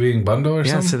Thanksgiving bundle or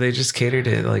something? Yeah, so they just catered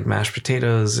it like mashed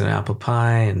potatoes and apple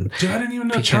pie and dude, I didn't even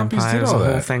know Chompies did all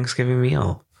that. Whole Thanksgiving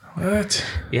meal. What?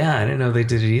 Yeah, I didn't know they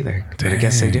did it either. But I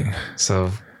guess they do.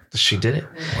 So she did it.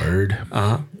 Word.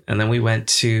 And then we went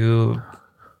to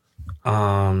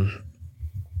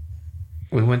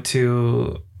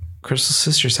Crystal's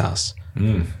sister's house.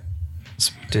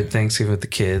 Did Thanksgiving with the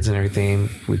kids and everything.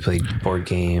 We played board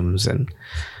games and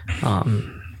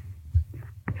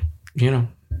you know,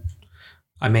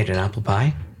 I made an apple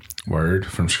pie. Word.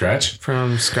 From scratch?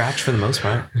 From scratch for the most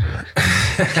part.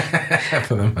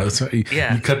 For the most part?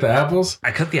 Yeah. You cut the apples?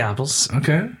 I cut the apples.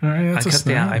 Okay. All right.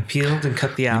 I peeled and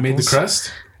cut the apples. You made the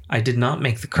crust? I did not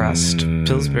make the crust.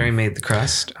 Pillsbury made the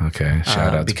crust. Okay.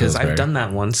 Shout out to because Pillsbury. I've done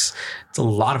that once. It's a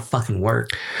lot of fucking work.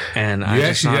 And I'm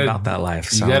just not about that life.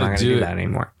 So I'm not going to do that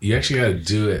anymore. You actually got to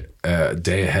do it a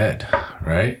day ahead,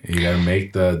 right? You got to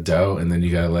make the dough and then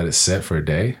you got to let it sit for a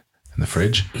day in the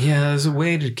fridge. Yeah, there's a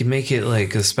way to make it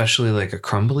like, especially like a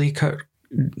crumbly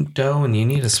dough. And you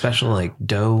need a special like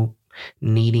dough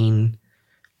kneading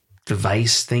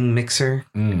device thing mixer.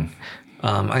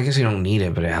 I guess you don't need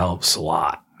it, but it helps a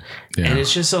lot. Yeah. And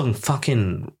it's just so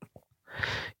fucking,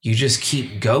 you just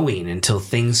keep going until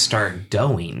things start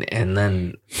doughing. And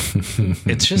then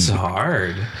it's just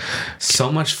hard.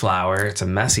 So much flour. It's a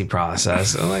messy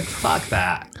process. I'm like, fuck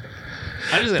that.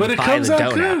 I just but it comes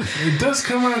out good. It does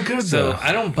come out good. So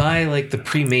I don't buy like the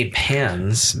pre-made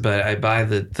pans, but I buy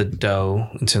the dough.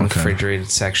 It's in the refrigerated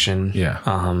section. Yeah.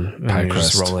 And pie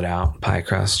crust. Just roll it out. Pie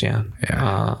crust. Yeah.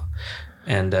 Yeah.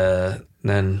 And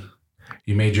then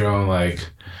you made your own like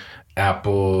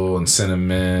apple and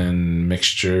cinnamon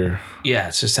mixture. Yeah,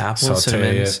 it's just apple and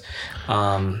cinnamons.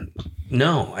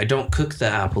 No, I don't cook the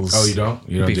apples. Oh, you don't?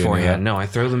 You don't beforehand. No, I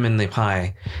throw them in the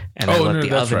pie and I let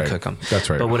the oven cook them. That's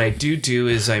right. But what I do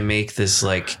is I make this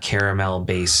like caramel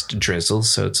based drizzle.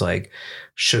 So it's like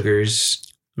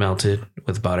sugars melted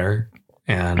with butter,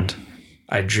 and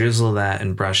I drizzle that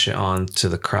and brush it onto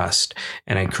the crust,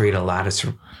 and I create a lattice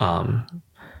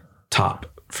top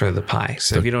for the pie.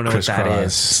 So if you don't know what that is,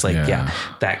 it's like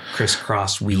that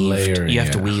crisscross weaved. Layer, you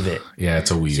have to weave it. Yeah,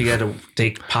 it's a weave. So you got to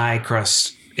take pie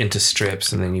crust into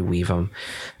strips and then you weave them.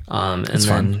 And it's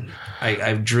then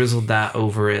I've drizzled that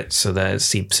over it so that it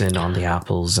seeps in on the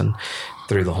apples and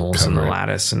through the holes in the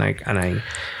lattice. And I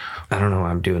don't know why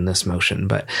I'm doing this motion,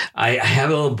 but I have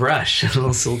a little brush, a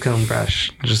little silicone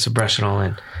brush, just to brush it all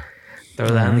in. Throw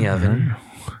that in the oven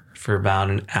for about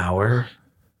an hour.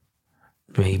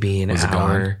 Maybe an hour.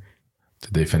 Gone?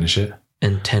 Did they finish it?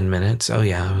 In 10 minutes. Oh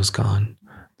yeah, it was gone.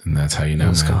 And that's how you know. It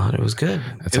was gone. It was good.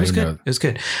 It was good. It was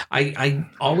good. I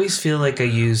always feel like I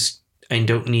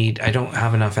don't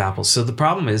have enough apples. So the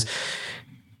problem is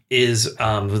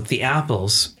with the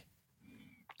apples,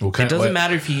 it doesn't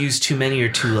matter if you use too many or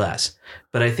too less.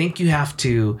 But I think you have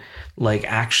to like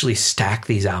actually stack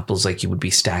these apples like you would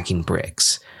be stacking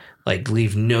bricks. Like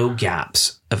leave no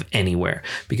gaps of anywhere,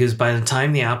 because by the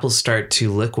time the apples start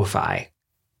to liquefy,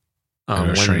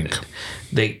 when shrink.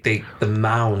 The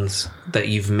mounds that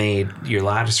you've made your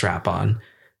lattice wrap on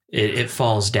it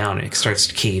falls down and it starts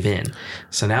to cave in.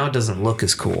 So now it doesn't look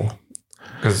as cool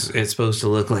because it's supposed to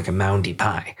look like a moundy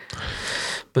pie.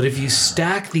 But if you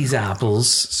stack these apples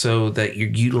so that you're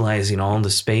utilizing all the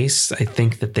space, I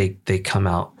think that they come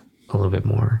out a little bit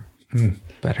more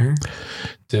better.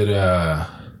 Did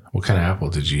what kind of apple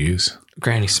did you use?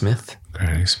 Granny Smith.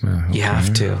 Granny Smith. Okay. You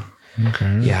have to.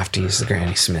 Okay. You have to use the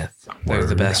Granny Smith. They're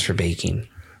the best for baking.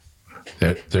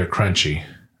 They're crunchy.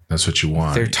 That's what you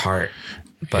want. They're tart.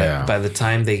 But by the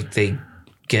time they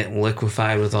get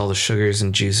liquefied with all the sugars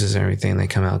and juices and everything, they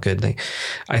come out good.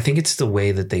 I think it's the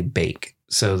way that they bake.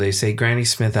 So they say Granny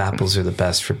Smith apples are the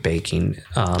best for baking,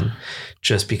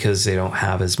 just because they don't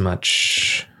have as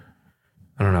much.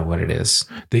 I don't know what it is.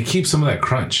 They keep some of that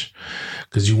crunch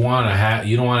because you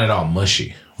don't want it all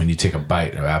mushy when you take a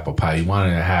bite of apple pie. You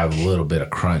want it to have a little bit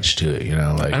of crunch to it,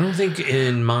 like. I don't think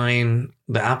in mine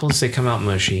the apples, they come out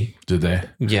mushy. Do they?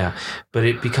 Yeah, but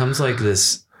it becomes like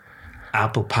this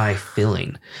apple pie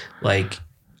filling, like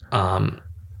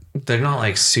they're not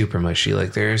like super mushy.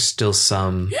 Like there's still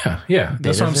some. Yeah.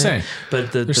 That's what I'm saying.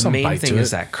 But the main thing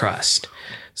is that crust.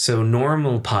 So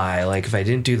normal pie, like if I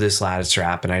didn't do this lattice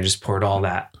wrap and I just poured all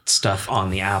that stuff on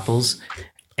the apples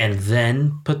and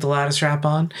then put the lattice wrap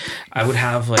on, I would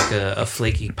have like a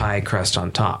flaky pie crust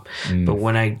on top. But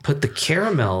when I put the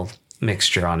caramel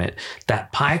mixture on it,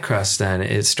 that pie crust, then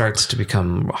it starts to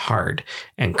become hard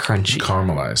and crunchy.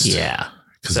 Caramelized. Yeah.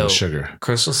 Because of the sugar.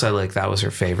 Crystal said like that was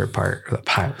her favorite part of the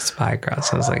pie, was the pie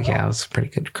crust. I was like, yeah, it was a pretty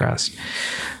good crust.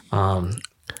 And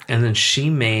then she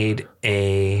made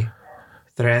a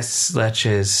tres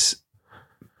leches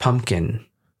pumpkin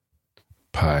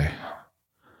pie.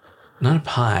 Not a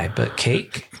pie, but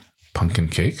cake. Pumpkin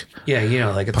cake? Yeah,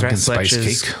 like a pumpkin tres spice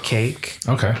leches cake.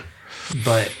 Okay.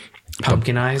 But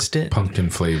pumpkinized it.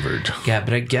 Pumpkin flavored. Yeah,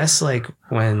 but I guess like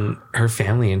when her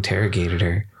family interrogated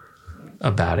her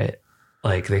about it,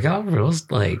 like they got real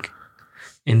like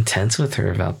intense with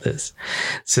her about this.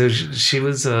 So she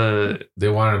was they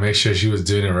wanted to make sure she was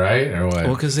doing it right, or what?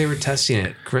 Well, because they were testing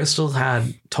it. Crystal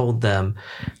had told them,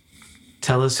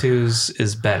 tell us whose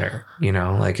is better,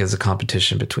 like as a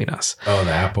competition between us. Oh,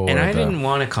 the apple. And I didn't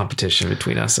want a competition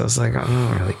between us. I was like, I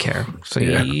don't really care. So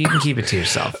you can keep it to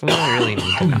yourself. We don't really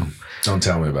need to know. Don't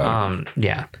tell me about it.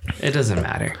 Yeah, it doesn't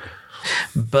matter.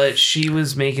 But she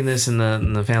was making this, and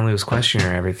the family was questioning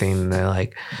her everything. And they're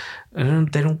like, I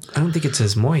don't think it's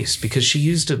as moist, because she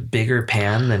used a bigger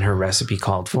pan than her recipe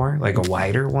called for, like a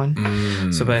wider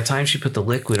one. So by the time she put the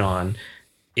liquid on,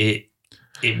 it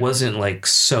wasn't like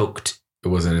soaked. It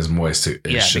wasn't as moist.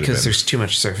 Because there's too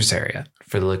much surface area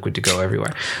for the liquid to go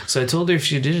everywhere. So I told her if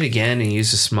she did it again and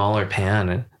used a smaller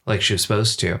pan like she was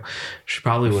supposed to, she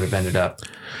probably would have ended up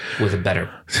with a better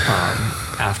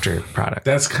after product.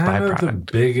 That's kind of the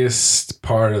biggest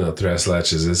part of the tres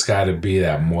leches. It's got to be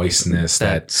that moistness,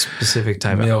 that specific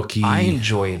type milky. I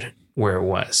enjoyed where it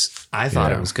was. I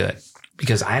thought it was good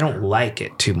because I don't like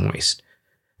it too moist.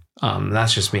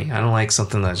 That's just me. I don't like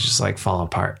something that's just like falling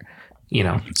apart,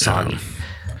 soggy.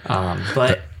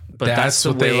 But that's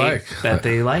the way like. That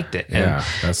they liked it. And,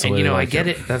 that's the way I get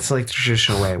it. That's like the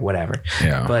traditional way, whatever.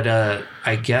 Yeah. But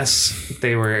I guess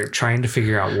they were trying to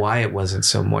figure out why it wasn't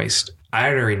so moist. I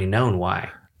had already known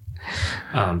why,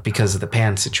 because of the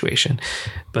pan situation.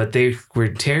 But they were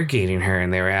interrogating her,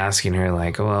 and they were asking her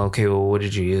like, "Oh, okay, well, what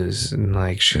did you use?" And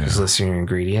like she was listing her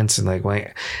ingredients, and like, "Wait,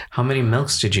 how many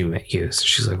milks did you use?"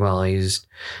 She's like, "Well, I used."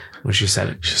 When she said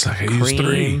it, she's like, I used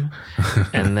 3.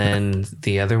 And then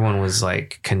the other one was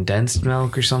like condensed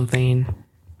milk or something.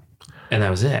 And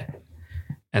that was it.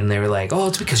 And they were like, oh,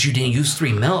 it's because you didn't use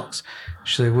 3 milks.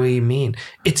 She's like, what do you mean?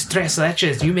 It's tres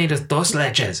leches. You made us dos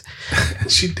leches.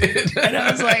 She did. And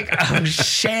I was like, oh,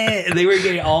 shit. And they were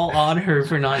getting all on her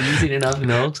for not using enough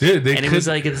milk. Dude, it was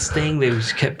like this thing they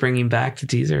just kept bringing back to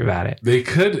tease her about it. They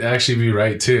could actually be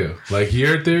right, too. Like,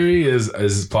 your theory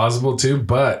is plausible, too.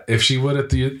 But if she would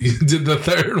have you did the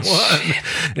third one,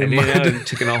 it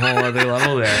took it a whole other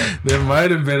level there. There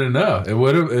might have been enough.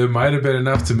 It might have been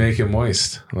enough to make it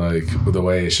moist, like the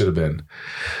way it should have been.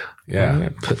 Yeah,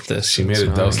 put this. She made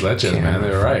it dos leches, man. They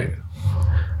were right.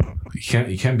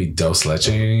 You can't be dos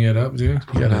lecheing it up, dude.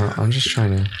 No, I'm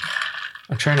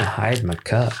trying to hide my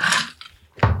cup.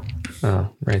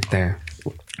 Oh, right there.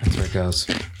 That's where it goes.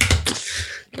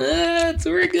 That's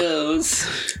where it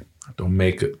goes. Don't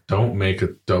make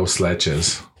it dos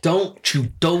leches. Don't you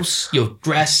dose your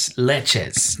dress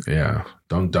leches. Yeah.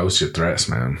 Don't dose your dress,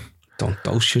 man. Don't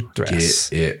dose your dress.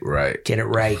 Get it right. Get it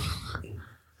right.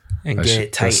 And get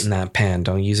it tight in that pan.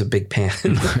 Don't use a big pan.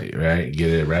 Right.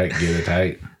 Get it right. Get it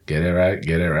tight. Get it right.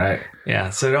 Get it right. Yeah.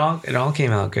 So it all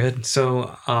came out good.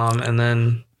 So and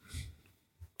then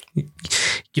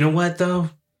You know what, though?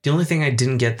 The only thing I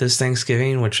didn't get this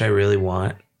Thanksgiving, which I really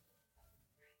want,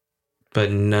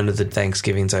 but none of the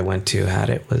Thanksgivings I went to had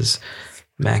it, was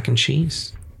mac and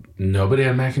cheese. Nobody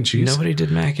had mac and cheese? Nobody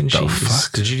did mac and cheese.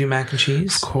 Fuck? Did you do mac and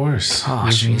cheese? Of course. Oh,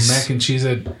 There's mac and cheese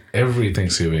at every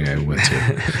Thanksgiving I went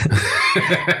to.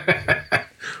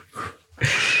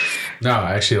 No,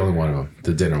 actually only one of them.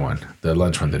 The dinner one. The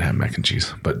lunch one didn't have mac and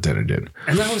cheese, but dinner did.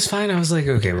 And that was fine. I was like,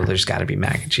 okay, well, there's got to be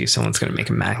mac and cheese. Someone's going to make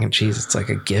a mac and cheese. It's like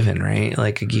a given, right?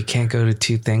 Like, you can't go to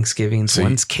 2 Thanksgivings. So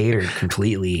one's catered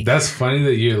completely. That's funny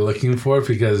that you're looking for it,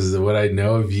 because what I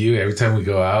know of you, every time we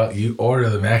go out, you order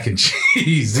the mac and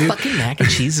cheese, dude. Fucking mac and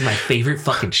cheese is my favorite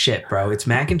fucking shit, bro. It's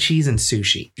mac and cheese and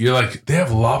sushi. You're like, they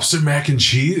have lobster mac and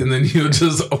cheese? And then you'll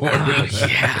just order it.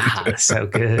 Yeah, so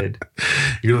good.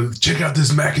 You're like, check out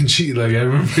this mac and cheese. Like, I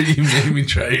remember you made me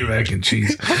try your mac and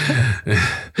cheese.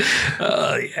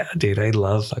 Oh, yeah, dude. I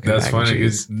love fucking That's mac funny,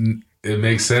 and cheese. It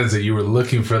makes sense that you were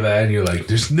looking for that and you're like,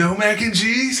 there's no mac and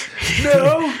cheese?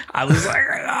 No. I was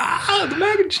like, the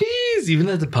mac and cheese. Even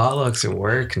at the potlucks at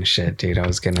work and shit, dude, I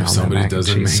was getting all somebody mac and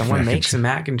doesn't cheese. make Someone mac and makes cheese. a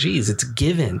mac and cheese. It's a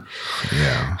given.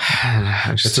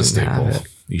 Yeah. It's a staple.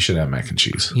 You should have mac and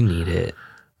cheese. You need it.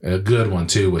 A good one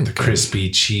too, with the crispy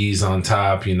cheese on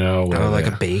top, you know. Like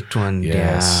a baked one.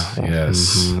 Yes, yeah.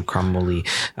 Yes. Mm-hmm. Crumbly.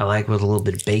 I like with a little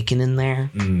bit of bacon in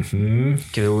there. Mm-hmm.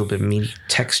 Get a little bit of meaty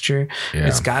texture. Yeah.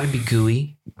 It's got to be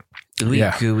gooey. Gooey.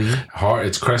 Hard.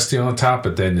 It's crusty on top,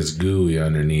 but then it's gooey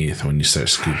underneath when you start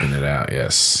scooping it out.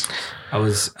 Yes. I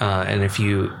was, and if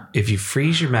you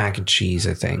freeze your mac and cheese,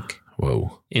 I think.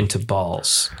 Whoa. Into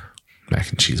balls. Mac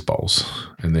and cheese balls,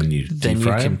 and then you deep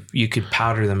fry them? You could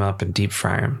powder them up and deep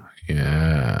fry them.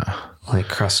 Yeah, like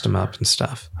crust them up and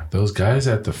stuff. Those guys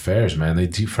at the fairs, man, they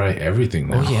deep fry everything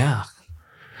now.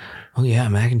 Oh yeah,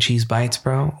 mac and cheese bites,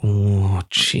 bro. Oh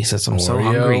Jesus, I'm so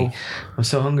hungry. I'm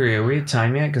so hungry. Are we at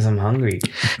time yet? Because I'm hungry.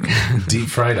 Deep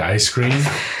fried ice cream.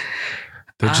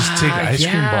 They just take ice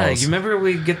cream balls. You remember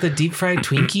we get the deep fried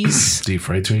Twinkies? Deep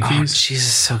fried Twinkies. Oh,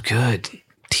 Jesus, so good.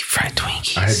 Deep fried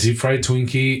Twinkies. I had deep fried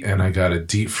Twinkie and I got a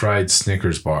deep fried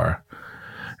Snickers bar.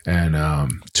 And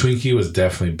Twinkie was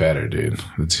definitely better, dude.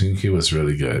 The Twinkie was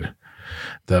really good.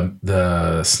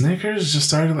 The Snickers just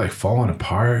started like falling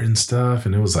apart and stuff,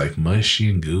 and it was like mushy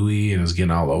and gooey, and it was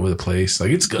getting all over the place. Like,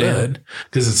 it's good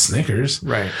because it's Snickers,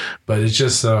 right? But it's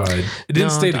just it didn't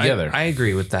stay together. I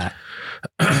agree with that.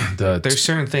 There's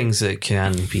certain things that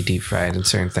can be deep fried and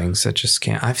certain things that just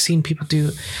can't. I've seen people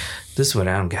do. This is what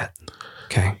I don't get.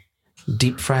 Okay,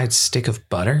 deep fried stick of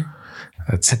butter.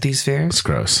 That's at these fairs. It's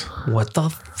gross. What the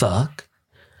fuck?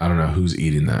 I don't know who's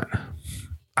eating that.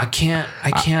 I can't.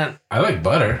 I like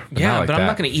butter. Yeah, but I'm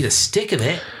not going to eat a stick of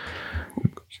it.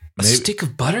 A stick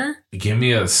of butter? Give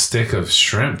me a stick of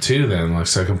shrimp too, then, like,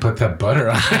 so I can put that butter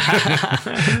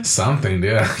on. Something,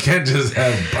 dude. I can't just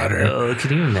have butter. Oh,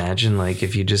 can you imagine, like,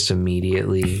 if you just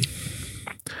immediately,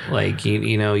 like,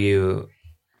 you.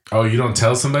 Oh, you don't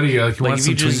tell somebody? You're like, you want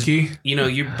some Twinkie?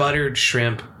 You buttered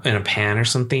shrimp in a pan or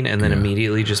something, and then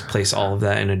immediately just place all of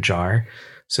that in a jar.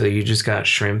 So you just got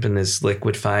shrimp in this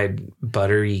liquefied,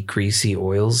 buttery, greasy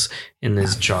oils in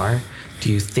this jar.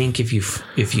 Do you think if you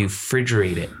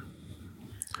refrigerate it,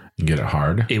 you get it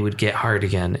hard? It would get hard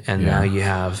again, and now you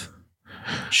have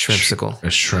shrimpsicle. A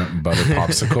shrimp butter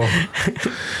popsicle.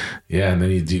 Yeah, and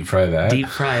then you deep fry that. Deep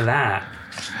fry that.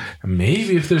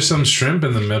 Maybe if there's some shrimp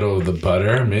in the middle of the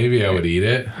butter, maybe I would eat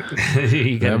it.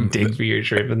 You gotta dig for your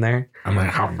shrimp in there. I'm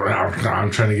like,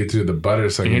 I'm trying to get through the butter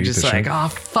so I can eat the shrimp. You're just like, oh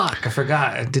fuck, I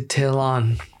forgot. I did tail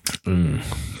on.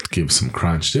 Give some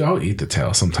crunch, dude. I'll eat the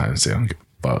tail sometimes. Dude. I don't give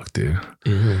a fuck, dude.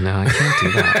 No, I can't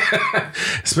do that.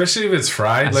 Especially if it's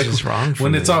fried. That's like just wrong for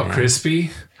when me, it's all man.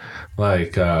 Crispy.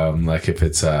 Like if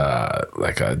it's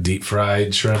like a deep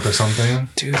fried shrimp or something.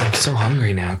 Dude, I'm so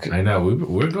hungry now. I know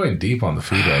we're going deep on the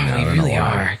food right now. We really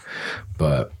are.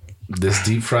 But this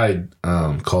deep fried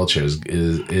culture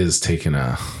is taking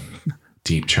a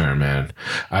deep turn, man.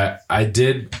 I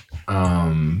did.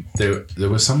 There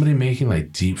was somebody making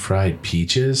like deep fried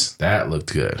peaches that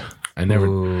looked good. I never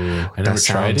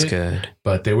tried it, good.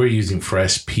 But they were using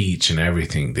fresh peach and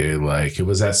everything, dude. Like, it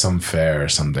was at some fair or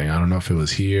something. I don't know if it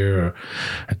was here or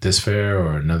at this fair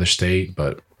or another state,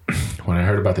 but when I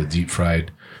heard about the deep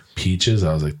fried peaches,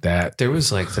 I was like, that. There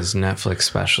was like this Netflix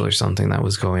special or something that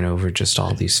was going over just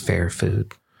all these fair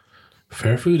food.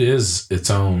 Fair food is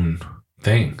its own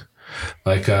thing.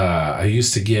 Like, I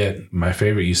used to get, my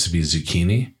favorite used to be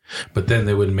zucchini, but then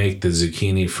they would make the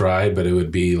zucchini fried, but it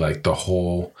would be like the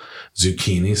whole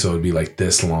zucchini. So it would be like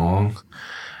this long,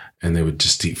 and they would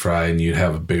just deep fry, and you'd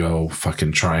have a big old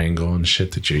fucking triangle and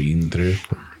shit that you're eating through.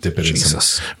 Dip it in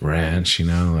some ranch,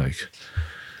 like,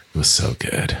 it was so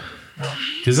good.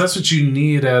 Because that's what you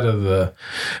need out of the.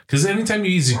 Because anytime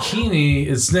you eat zucchini,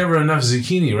 it's never enough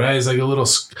zucchini, right? It's like a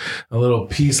little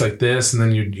piece like this, and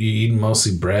then you eat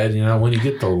mostly bread. You know, when you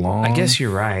get the long. I guess you're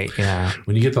right. Yeah.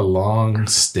 When you get the long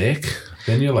stick,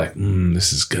 then you're like,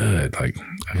 this is good. Like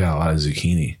I got a lot of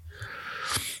zucchini.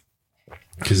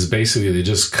 Because basically they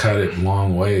just cut it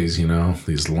long ways, you know,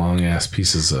 these long ass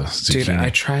pieces of zucchini. Dude, I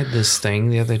tried this thing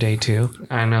the other day too.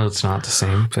 I know it's not the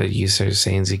same, but you started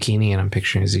saying zucchini and I'm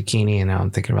picturing zucchini and now I'm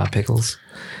thinking about pickles.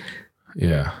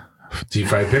 Yeah. Deep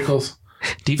fried pickles?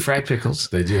 Deep fried pickles.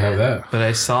 They do have that. But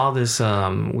I saw this,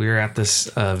 we were at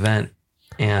this event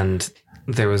and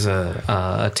there was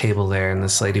a table there and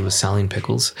this lady was selling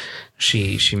pickles.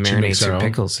 She marinates her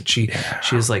pickles. She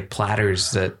has like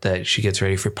platters that she gets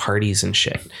ready for parties and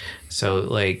shit. So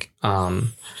like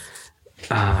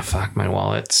fuck, my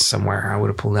wallet's somewhere. I would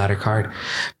have pulled out her card.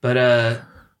 But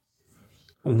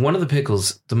one of the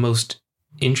pickles, the most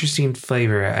interesting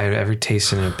flavor I've ever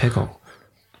tasted in a pickle.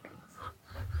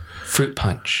 Fruit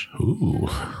punch. Ooh.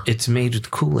 It's made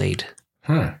with Kool-Aid.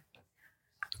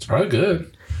 It's probably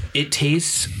good. It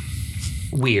tastes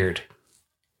weird.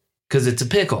 Because it's a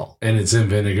pickle. And it's in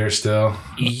vinegar still?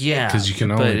 Yeah. Because you can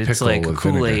only pickle it's like with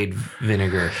Kool-Aid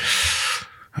vinegar.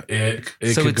 It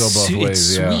could go both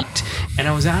ways, it's sweet. And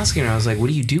I was asking her, I was like, what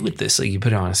do you do with this? Like, you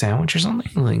put it on a sandwich or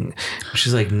something? Like,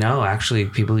 she's like, no, actually,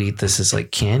 people eat this as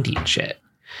like candy and shit.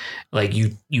 Like,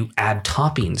 you add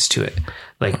toppings to it.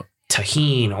 Like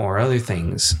tahini or other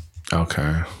things.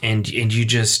 Okay. And you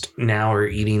just now are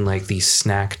eating like these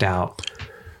snacked out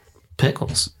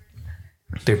pickles.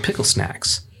 They're pickle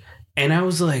snacks. And I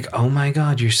was like, oh my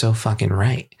God, you're so fucking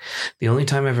right. The only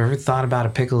time I've ever thought about a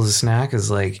pickle as a snack is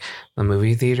like the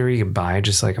movie theater. You could buy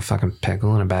just like a fucking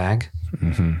pickle in a bag.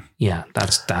 Mm-hmm. Yeah,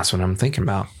 that's what I'm thinking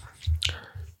about.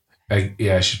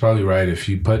 She's probably right. If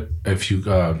you took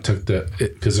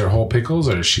because they're whole pickles,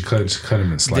 or she cut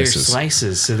them in slices? They're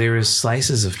slices. So there was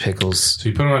slices of pickles. So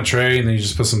you put them on a tray and then you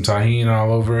just put some tahini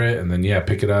all over it. And then,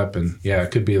 pick it up. And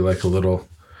it could be like a little...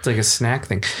 It's like a snack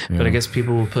thing. Yeah. But I guess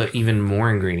people will put even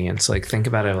more ingredients. Like think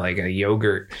about it like a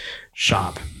yogurt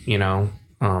shop, you know,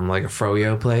 like a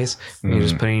froyo place. And you're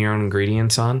just putting your own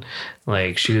ingredients on.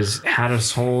 Like she had a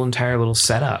whole entire little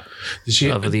setup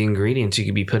of the ingredients you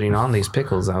could be putting on these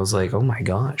pickles. I was like, oh my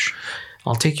gosh,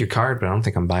 I'll take your card, but I don't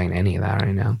think I'm buying any of that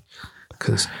right now.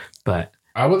 But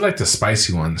I would like the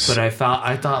spicy ones. But I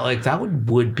thought like that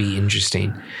would be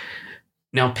interesting.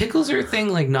 Now, pickles are a thing,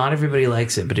 like, not everybody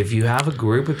likes it, but if you have a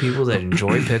group of people that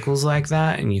enjoy pickles like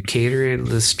that and you cater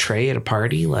this tray at a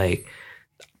party, like,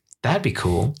 that'd be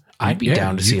cool. I'd be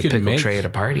down to see a pickle tray at a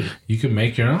party. You can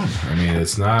make your own. I mean,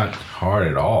 it's not hard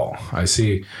at all. I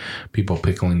see people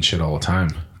pickling shit all the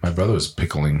time. My brother was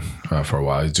pickling for a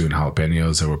while. He was doing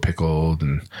jalapenos that were pickled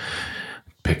and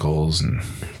pickles and...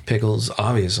 Pickles,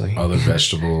 obviously. Other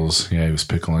vegetables. Yeah, he was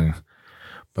pickling.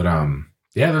 But,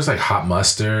 there's like hot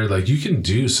mustard. Like you can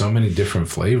do so many different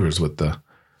flavors with the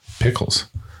pickles.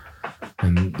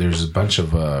 And there's a bunch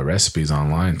of recipes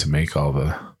online to make all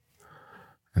the...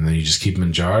 And then you just keep them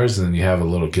in jars and then you have a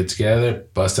little get together,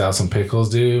 bust out some pickles,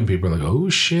 dude. And people are like, oh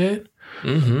shit.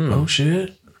 Mm-hmm. Oh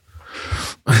shit.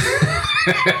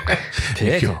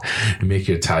 Pickle. You make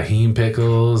your tahini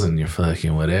pickles and your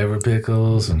fucking whatever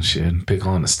pickles and shit.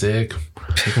 Pickle on a stick.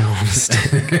 Pickle on a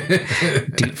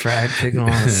stick. Deep fried pickle on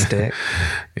a stick.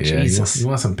 Yeah, Jesus. You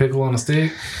want some pickle on a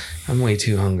stick? I'm way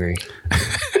too hungry.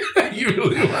 You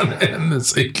really want to end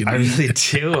this? So I really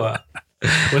do.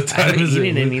 What time is it? I haven't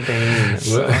eaten anything.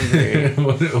 So hungry.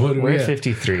 We're at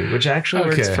 53, which actually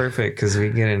works perfect because we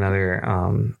get another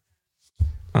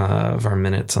of our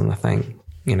minutes on the thing,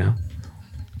 you know.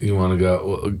 You want to go?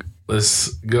 Well,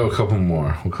 let's go a couple more.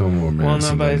 A couple more minutes.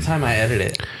 Well, no, by the time I edit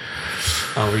it,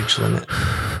 I'll reach limit.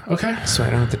 Okay. So I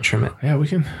don't have to trim it. Yeah, we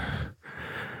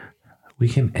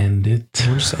can end it.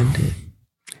 We'll just end it.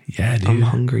 Yeah, dude. I'm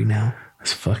hungry now.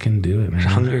 Let's fucking do it, man.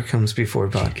 Hunger comes before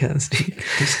podcasting.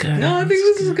 This guy. No, I think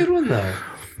this is a good one, though.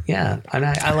 Yeah, and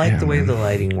I like the way the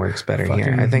lighting works better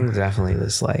here. I think definitely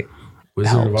this light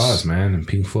Wizard of Oz, man, and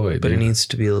Pink Floyd. But it needs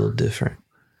to be a little different.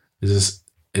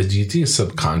 Do you think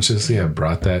subconsciously I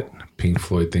brought that Pink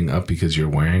Floyd thing up because you're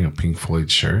wearing a Pink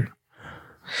Floyd shirt?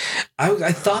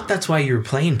 I thought that's why you were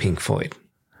playing Pink Floyd.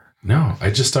 No, I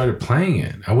just started playing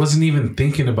it. I wasn't even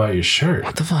thinking about your shirt.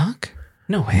 What the fuck?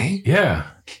 No way. Yeah.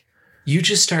 You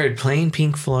just started playing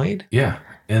Pink Floyd? Yeah.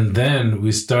 And then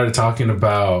we started talking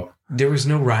about... There was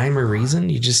no rhyme or reason?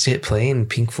 You just hit play and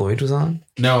Pink Floyd was on?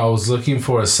 No, I was looking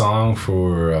for a song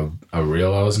for a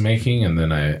reel I was making, and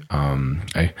then I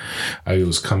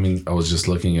was just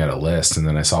looking at a list, and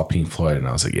then I saw Pink Floyd, and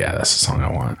I was like, yeah, that's the song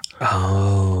I want.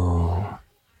 Oh.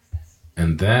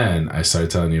 And then I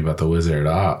started telling you about the Wizard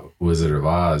of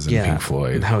Oz and Pink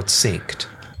Floyd. And how it's synced.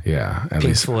 Yeah.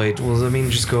 Pink Floyd. Well, I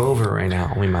mean, just go over it right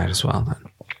now. We might as well then.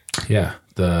 Yeah.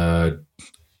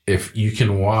 If you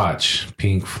can watch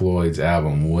Pink Floyd's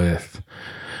album with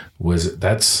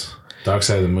that's Dark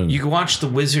Side of the Moon. You can watch The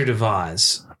Wizard of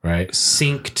Oz. Right.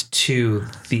 Synced to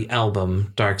the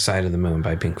album Dark Side of the Moon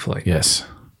by Pink Floyd. Yes.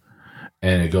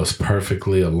 And it goes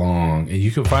perfectly along. And you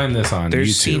can find this on There's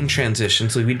YouTube. scene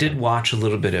transitions. So we did watch a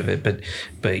little bit of it,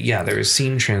 but yeah, there is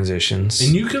scene transitions.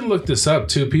 And you can look this up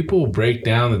too. People will break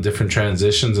down the different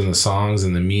transitions in the songs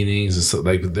and the meanings and stuff.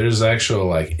 Like there's actual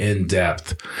like in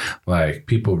depth, like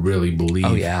people really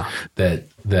believe that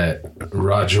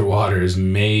Roger Waters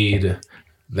made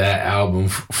that album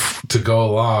to go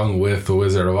along with The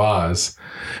Wizard of Oz,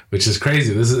 which is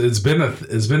crazy. It's been a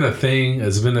thing.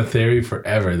 It's been a theory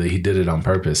forever that he did it on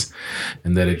purpose,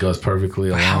 and that it goes perfectly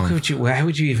along. Why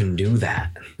would you even do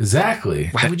that? Exactly.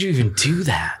 Why would you even do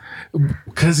that?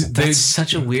 Because that's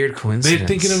such a weird coincidence. They're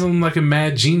thinking of him like a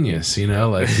mad genius, you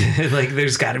know, like like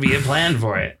there's got to be a plan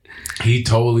for it. He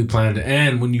totally planned it.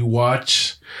 And when you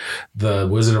watch The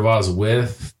Wizard of Oz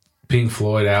with Pink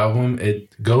Floyd album,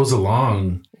 it goes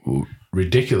along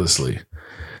ridiculously.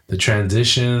 The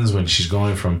transitions when she's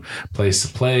going from place to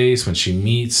place, when she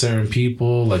meets certain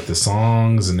people, like the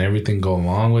songs and everything go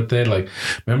along with it. Like,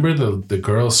 remember the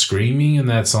girl screaming in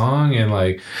that song, and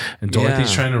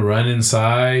Dorothy's trying to run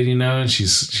inside, you know, and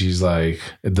she's like,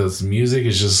 the music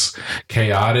is just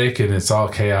chaotic, and it's all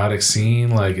chaotic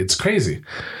scene, like it's crazy,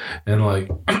 and like.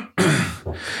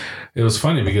 It was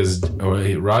funny because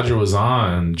Roger was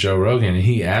on Joe Rogan and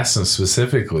he asked him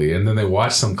specifically, and then they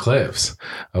watched some clips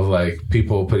of like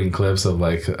people putting clips of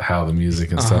like how the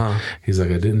music and stuff. He's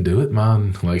like, I didn't do it,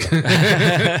 man. Like, it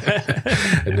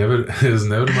was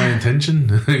never my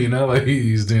intention. You know, like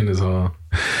he's doing this whole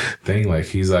thing. Like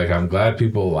he's like, I'm glad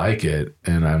people like it,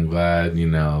 and I'm glad, you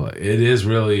know, it is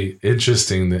really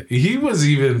interesting that he was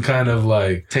even kind of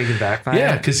like taken back by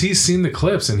it. Because he's seen the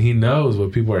clips and he knows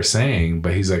what people are saying,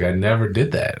 but he's like, I never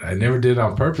did that. I never did it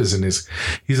on purpose. And he's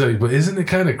like, but isn't it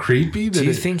kind of creepy? Do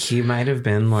you think he might have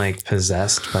been like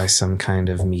possessed by some kind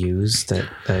of muse that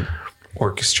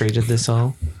orchestrated this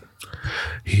all?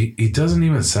 He doesn't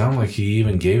even sound like he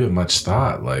even gave it much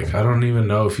thought. Like, I don't even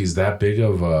know if he's that big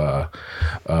of a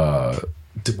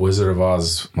Wizard of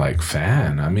Oz like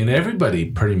fan. I mean, everybody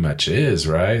pretty much is,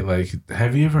 right? Like,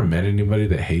 have you ever met anybody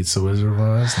that hates the Wizard of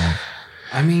Oz? Like,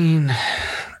 I mean,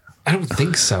 I don't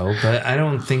think so, but I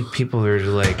don't think people are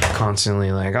like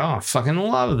constantly like, oh, I fucking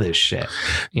love this shit.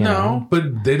 You know?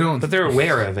 But they don't. But they're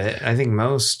aware of it. I think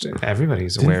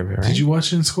everybody's aware of it, right? Did you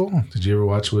watch it in school? Did you ever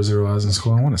watch Wizard of Oz in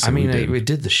school? I want to say we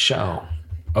did the show.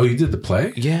 Oh, you did the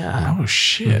play? Yeah. Oh,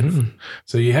 shit. Mm-hmm.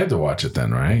 So you had to watch it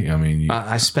then, right? I mean,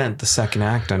 I spent the second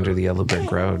act under the Yellow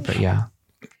Brick Road, but yeah.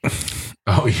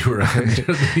 Oh, you were under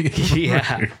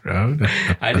the road?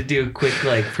 I had to do a quick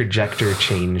like projector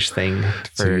change thing.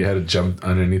 So you had to jump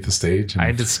underneath the stage? I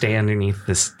had to stay underneath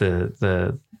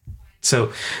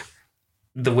so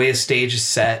the way a stage is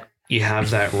set, you have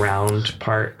that round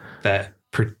part that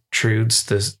protrudes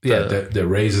that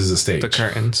raises the stage. The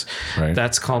curtains. Right.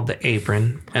 That's called the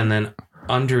apron. And then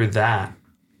under that,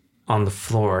 on the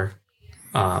floor,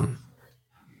 the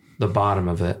bottom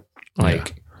of it,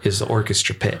 is the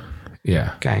orchestra pit.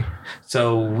 Yeah. Okay.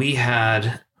 So we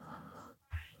had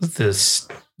this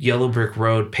Yellow Brick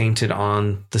Road painted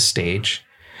on the stage,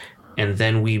 and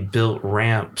then we built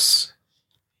ramps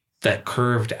that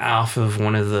curved off of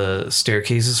one of the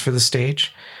staircases for the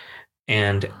stage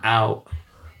and out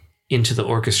into the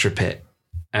orchestra pit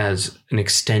as an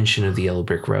extension of the Yellow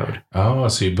Brick Road. Oh,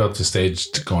 so you built the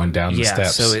stage going down the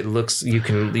steps. So it looks, you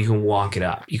can walk it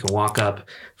up. You can walk up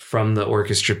from the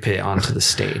orchestra pit onto the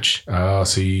stage. Oh,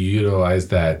 so you utilize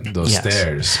those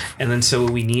stairs. And then so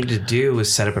what we needed to do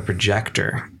was set up a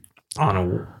projector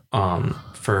on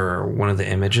for one of the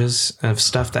images of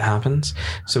stuff that happens.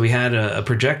 So we had a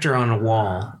projector on a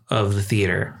wall of the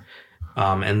theater.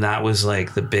 And that was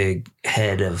like the big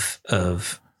head of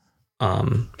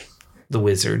the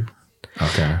wizard.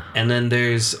 Okay. And then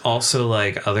there's also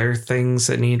like other things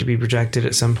that need to be projected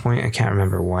at some point. I can't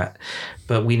remember what,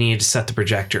 but we needed to set the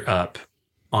projector up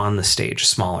on the stage, a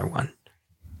smaller one.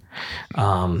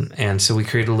 And so we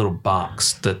created a little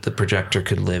box that the projector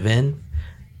could live in.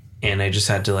 And I just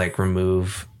had to like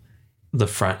remove the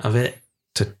front of it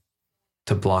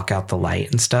to block out the light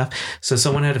and stuff. So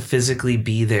someone had to physically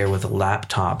be there with a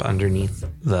laptop underneath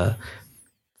the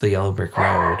Yellow Brick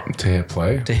Road to hit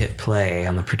play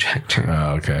on the projector.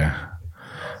 Oh, okay.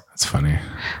 That's funny.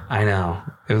 I know,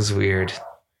 it was weird.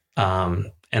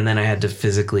 And And then I had to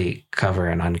physically cover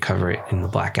and uncover it in the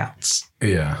blackouts.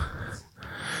 Yeah.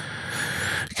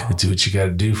 Gotta do what you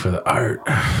gotta do for the art.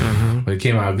 But it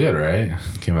came out good, right?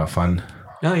 It came out fun.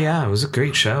 Oh, yeah. It was a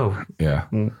great show. Yeah.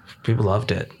 People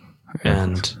loved it. Yeah,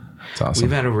 and it's awesome.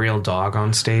 We've had a real dog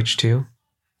on stage, too.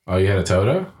 Oh, you had a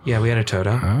Toto? Yeah, we had a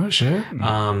Toto. Oh, shit.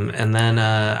 And then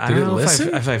I don't know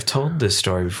if I've told this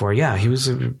story before. Yeah, he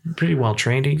was pretty well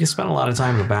trained. He spent a lot of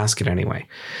time in the basket anyway.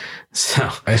 So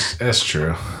that's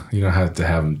true. You don't have to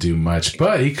have him do much,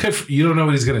 but he could. You don't know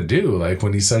what he's gonna do. Like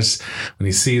when he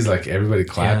sees like everybody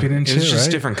clapping and shit. It was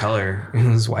just different color. It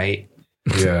was white.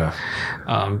 Yeah.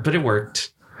 But it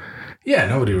worked. Yeah.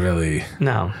 Nobody really.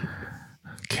 No.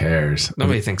 Cares.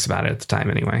 Nobody thinks about it at the time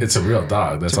anyway. It's a real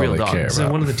dog. That's all they care about. So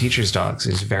one of the teacher's dogs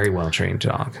is a very well trained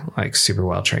dog, like super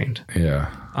well trained. Yeah.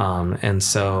 And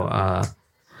so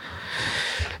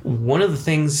one of the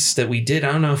things that we did,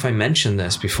 I don't know if I mentioned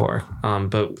this before,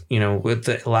 but you know, with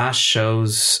the last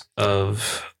shows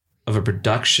of a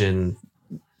production,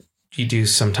 you do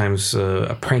sometimes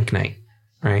a prank night,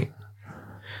 right?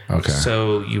 Okay.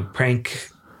 So you prank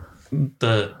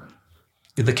the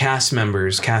cast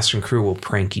members, cast and crew will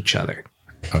prank each other.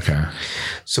 Okay.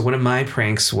 So one of my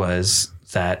pranks was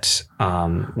that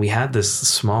we had this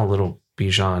small little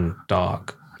Bichon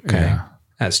dog, okay,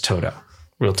 as Toto,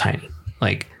 real tiny,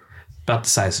 like about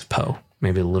the size of Poe,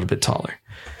 maybe a little bit taller,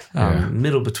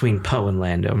 middle between Poe and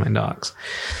Lando, my dogs.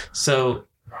 So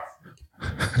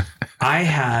I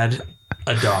had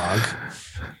a dog.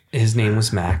 His name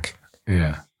was Mac.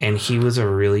 Yeah. And he was a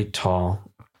really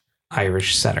tall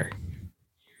Irish setter.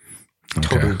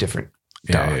 Totally different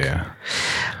dog. Yeah.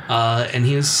 And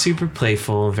he was super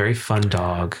playful, very fun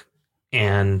dog.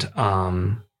 And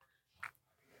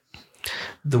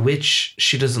the witch,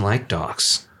 she doesn't like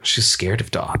dogs. She's scared of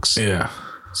dogs. Yeah.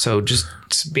 So just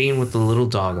being with the little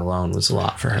dog alone was a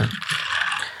lot for her.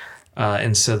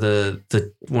 And so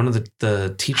the one of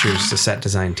the teachers, the set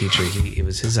design teacher, it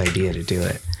was his idea to do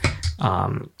it.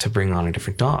 To bring on a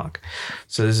different dog.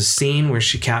 So there's a scene where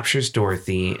she captures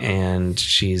Dorothy and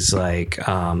she's like,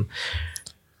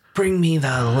 bring me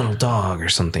the little dog or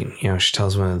something. You know, she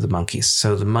tells one of the monkeys.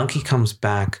 So the monkey comes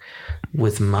back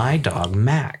with my dog,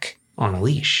 Mac, on a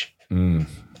leash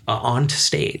onto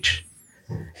stage.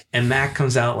 And Mac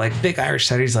comes out like big Irish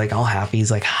setter. He's like all happy. He's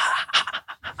like, ha, ha,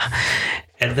 ha.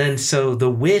 And then so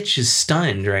the witch is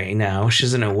stunned right now. She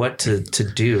doesn't know what to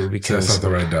do because that's not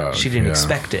the right dog. She didn't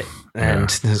expect it.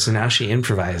 And so now she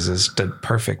improvises, did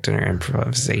perfect in her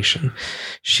improvisation.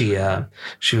 She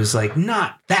was like,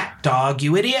 not that dog,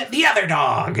 you idiot, the other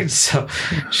dog. And so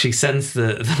she sends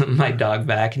my dog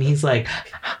back and he's like,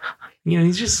 you know,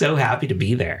 he's just so happy to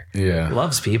be there. Yeah.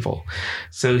 Loves people.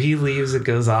 So he leaves, it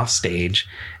goes off stage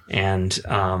and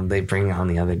they bring on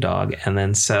the other dog. And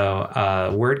then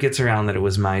so word gets around that it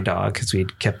was my dog because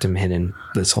we'd kept him hidden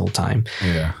this whole time.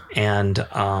 Yeah. And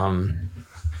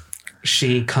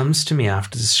she comes to me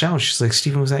after the show. She's like,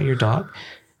 Steven, was that your dog?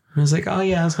 And I was like, oh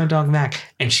yeah, that's my dog, Mac.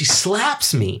 And she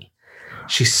slaps me.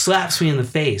 She slaps me in the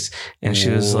face. And she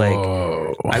was like,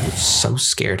 I was so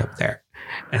scared up there.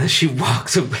 And then she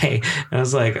walks away. And I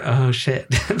was like, oh shit.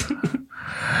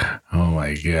 Oh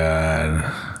my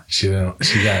God. She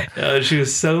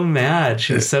was so mad.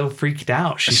 She was so freaked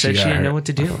out. She said she didn't know what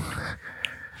to do.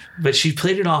 But she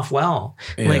played it off well.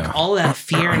 Yeah. Like all that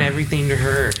fear and everything to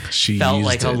her felt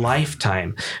like a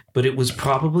lifetime. But it was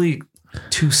probably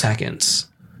 2 seconds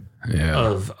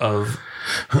of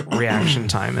reaction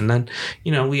time. And then,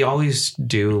 you know, we always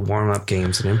do warm-up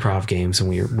games and improv games. And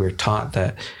we're taught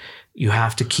that you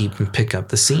have to keep and pick up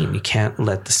the scene. You can't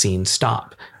let the scene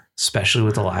stop, especially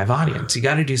with a live audience. You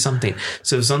got to do something.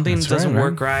 So if something doesn't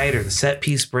work right or the set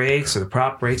piece breaks or the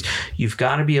prop breaks, you've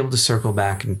got to be able to circle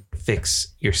back and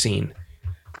fix your scene.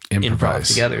 Improv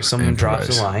together. Someone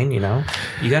drops a line, you know,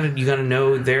 you got to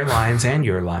know their lines and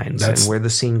your lines and where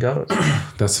the scene goes.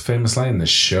 That's the famous line. The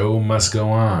show must go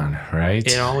on, right?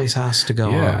 It always has to go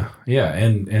on. Yeah.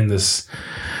 And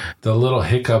the little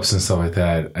hiccups and stuff like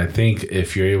that, I think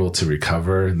if you're able to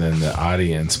recover, then the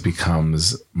audience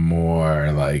becomes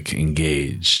more like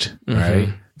engaged, right?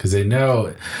 Because they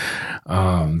know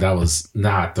that was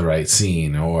not the right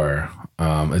scene or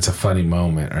it's a funny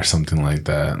moment or something like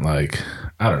that. Like,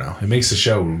 I don't know. It makes the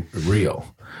show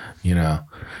real, you know?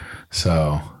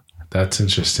 So that's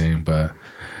interesting. But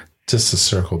just to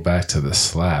circle back to the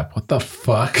slap. What the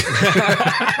fuck?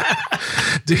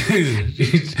 Dude,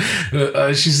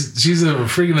 she's a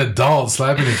freaking adult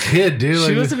slapping a kid, dude.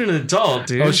 She wasn't an adult,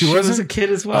 dude. Oh, she wasn't? was a kid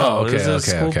as well. Oh, okay, it was a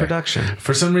school okay. production.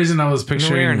 For some reason, I was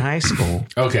picturing... We were in high school.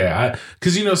 Okay,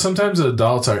 because, you know, sometimes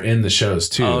adults are in the shows,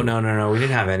 too. Oh, no. We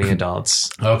didn't have any adults.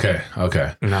 Okay.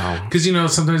 No. Because, you know,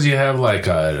 sometimes you have, like,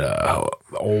 a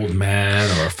old man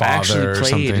or a father or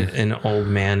something. I actually played an old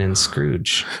man in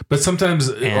Scrooge. But sometimes...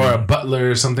 or a butler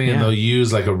or something, and they'll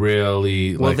use, like, a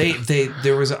really... Well, like,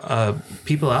 there was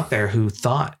people out there who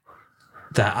thought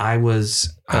that I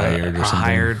was a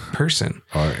hired person.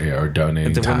 Or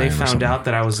donating time. When they found out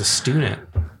that I was a student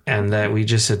and that we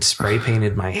just had spray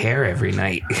painted my hair every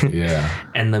night. Yeah.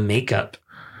 And the makeup,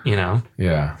 you know.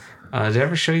 Yeah. Did I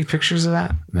ever show you pictures of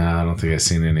that? No, I don't think I've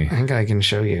seen any. I think I can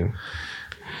show you.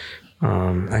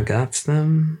 I got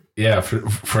them. Yeah,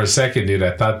 for a second, dude,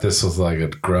 I thought this was like a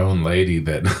grown lady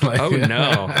that... Like, oh,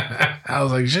 no. I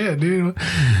was like, shit, dude.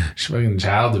 She's fucking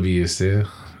child abuse, dude.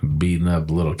 Beating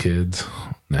up little kids.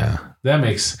 Nah, that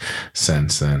makes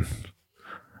sense then.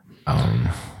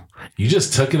 You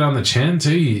just took it on the chin,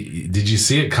 too? Did you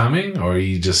see it coming, or are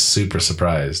you just super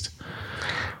surprised?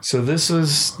 So this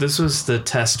was the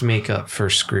test makeup for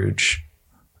Scrooge.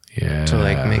 Yeah. To,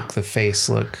 like, make the face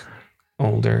look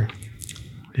older.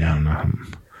 Yeah, I don't know.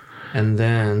 And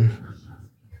then,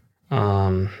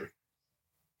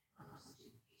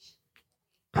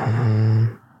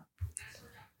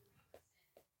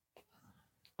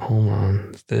 hold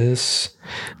on. This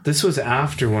was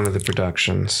after one of the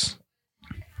productions.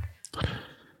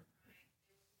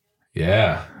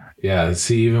 Yeah. Yeah.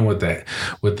 See, even with the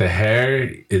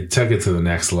hair, it took it to the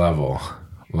next level.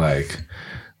 Like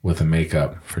with the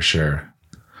makeup for sure.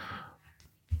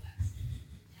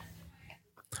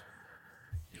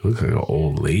 You look like an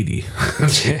old lady.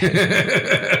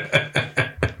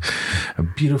 A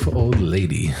beautiful old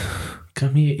lady.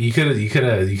 Come here. You could have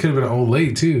been an old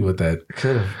lady too with that.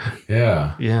 Could have.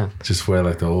 Yeah. Yeah. Just wear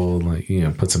like the old, like, you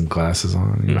know, put some glasses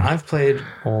on. You know? I've played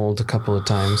old a couple of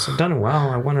times. I've done it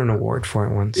well. I won an award for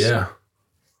it once. Yeah.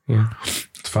 Yeah.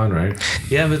 It's fun, right?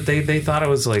 Yeah, but they thought I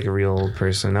was like a real old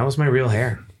person. That was my real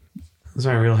hair.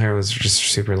 My real hair was just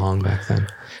super long back then.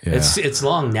 Yeah. It's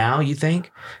long now, you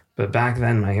think? But back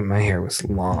then, my hair was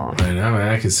long. I know, man.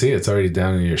 I can see it. It's already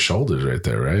down in your shoulders right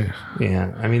there, right?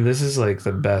 Yeah. I mean, this is like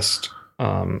the best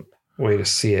way to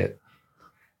see it.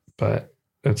 But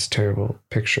it's a terrible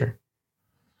picture.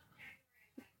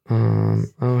 Oh,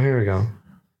 here we go.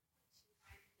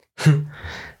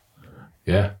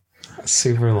 Yeah.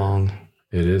 Super long.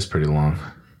 It is pretty long.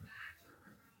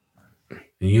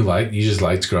 And you just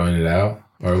liked growing it out?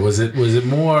 Or was it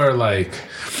more like...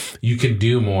 You can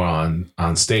do more on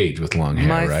stage with long hair,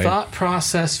 right? My thought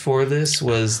process for this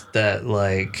was that,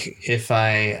 like, if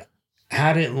I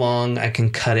had it long, I can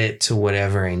cut it to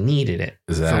whatever I needed it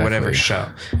for whatever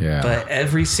show. Yeah. But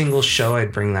every single show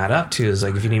I'd bring that up to is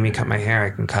like, if you need me to cut my hair,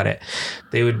 I can cut it.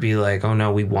 They would be like, oh,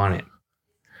 no, we want it.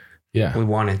 Yeah. We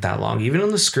want it that long. Even on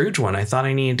the Scrooge one, I thought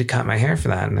I needed to cut my hair for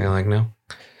that. And they're like, no,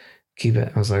 keep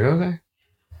it. I was like, okay.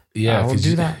 Yeah. I'll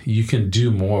do that. You can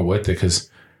do more with it because...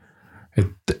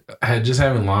 just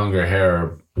having longer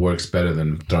hair works better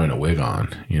than throwing a wig on,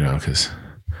 you know, because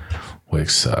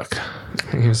wigs suck.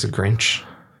 Here's the Grinch.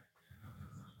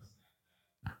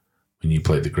 When you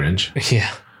played the Grinch? Yeah.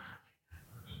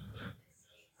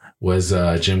 Was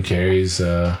Jim Carrey's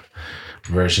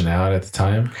version out at the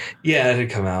time? Yeah, it had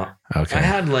come out. Okay. I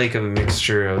had like a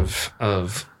mixture of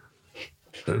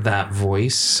that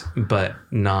voice, but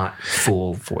not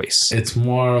full voice. It's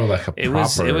more like a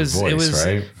proper voice,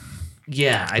 right?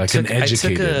 Yeah, I took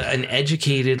an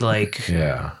educated, like,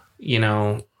 yeah, you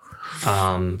know,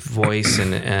 voice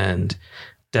and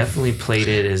definitely played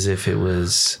it as if it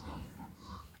was,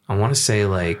 I want to say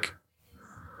like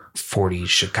 40s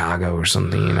Chicago or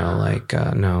something, you know, like,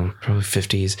 no, probably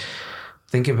 50s.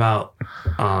 Think about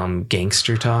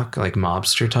gangster talk, like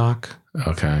mobster talk.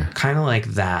 Okay. Kind of like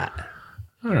that.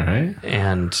 All right.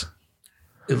 And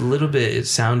a little bit, it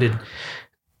sounded...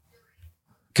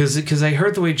 Because I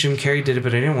heard the way Jim Carrey did it,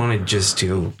 but I didn't want to just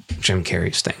do Jim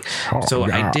Carrey's thing. So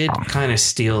I did kind of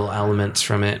steal elements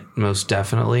from it, most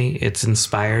definitely. It's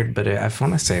inspired, but I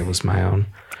want to say it was my own.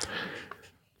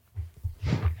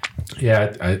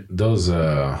 Yeah, I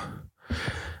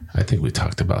think we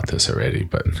talked about this already,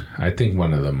 but I think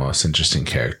one of the most interesting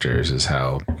characters is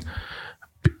how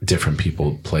different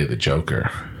people play the Joker,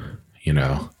 you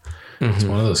know? Mm-hmm. It's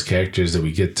one of those characters that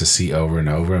we get to see over and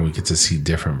over, and we get to see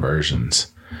different versions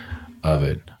of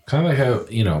it. Kind of like how,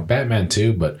 you know, Batman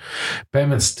too, but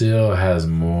Batman still has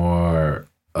more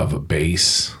of a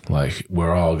bass. Like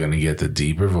we're all gonna get the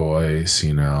deeper voice,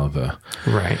 you know, the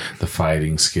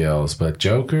fighting skills. But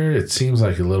Joker, it seems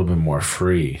like a little bit more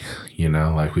free, you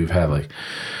know. Like we've had like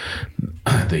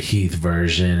the Heath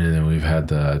version, and then we've had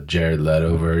the Jared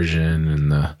Leto version,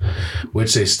 and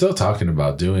which they still talking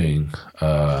about doing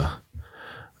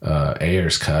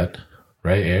Ayer's cut,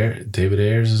 right? David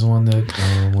Ayers is the one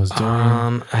that was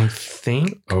doing. I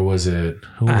think, or was it?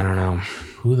 I don't know.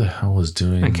 Who the hell was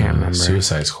doing? I can't remember.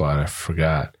 Suicide Squad. I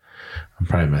forgot. I'm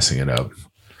probably messing it up.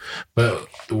 But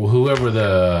whoever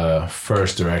the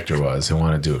first director was, they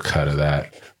want to do a cut of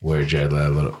that where Jared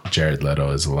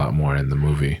Leto is a lot more in the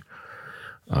movie.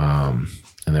 And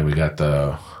then we got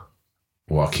the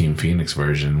Joaquin Phoenix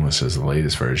version, which is the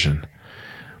latest version.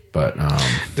 But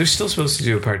they're still supposed to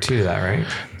do a part 2 of that, right?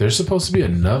 There's supposed to be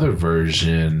another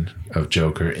version of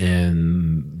Joker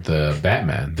in the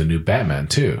Batman, the new Batman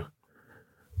too.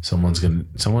 Someone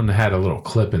had a little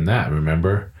clip in that,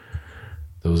 remember?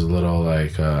 There was a little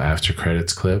like after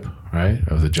credits clip, right?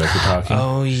 Of the Joker talking.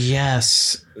 Oh,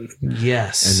 yes.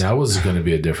 Yes. And that was going to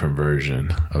be a different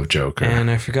version of Joker.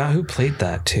 And I forgot who played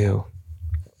that too.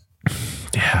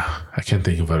 Yeah, I can't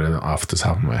think of it off the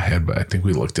top of my head, but I think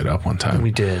we looked it up one time.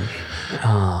 We did.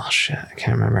 Oh, shit. I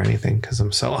can't remember anything because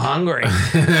I'm so hungry.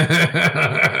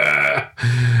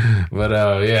 But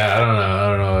yeah, I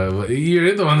don't know.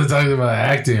 You're the one that talked about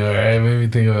acting, all right? Made me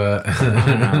think about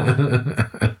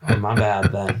Oh, my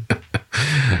bad then.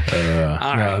 All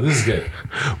right. No, this is good.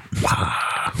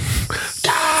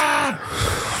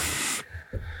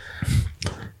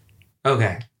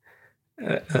 Okay.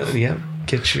 Yep.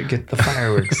 Get the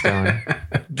fireworks going.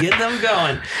 Get them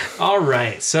going. All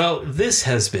right. So this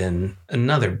has been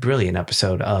another brilliant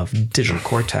episode of Digital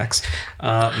Cortex.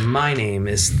 My name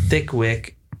is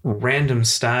Thickwick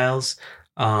Randomstylez.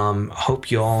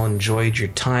 Hope you all enjoyed your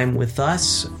time with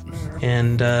us.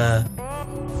 And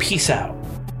peace out.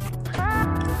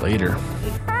 Later.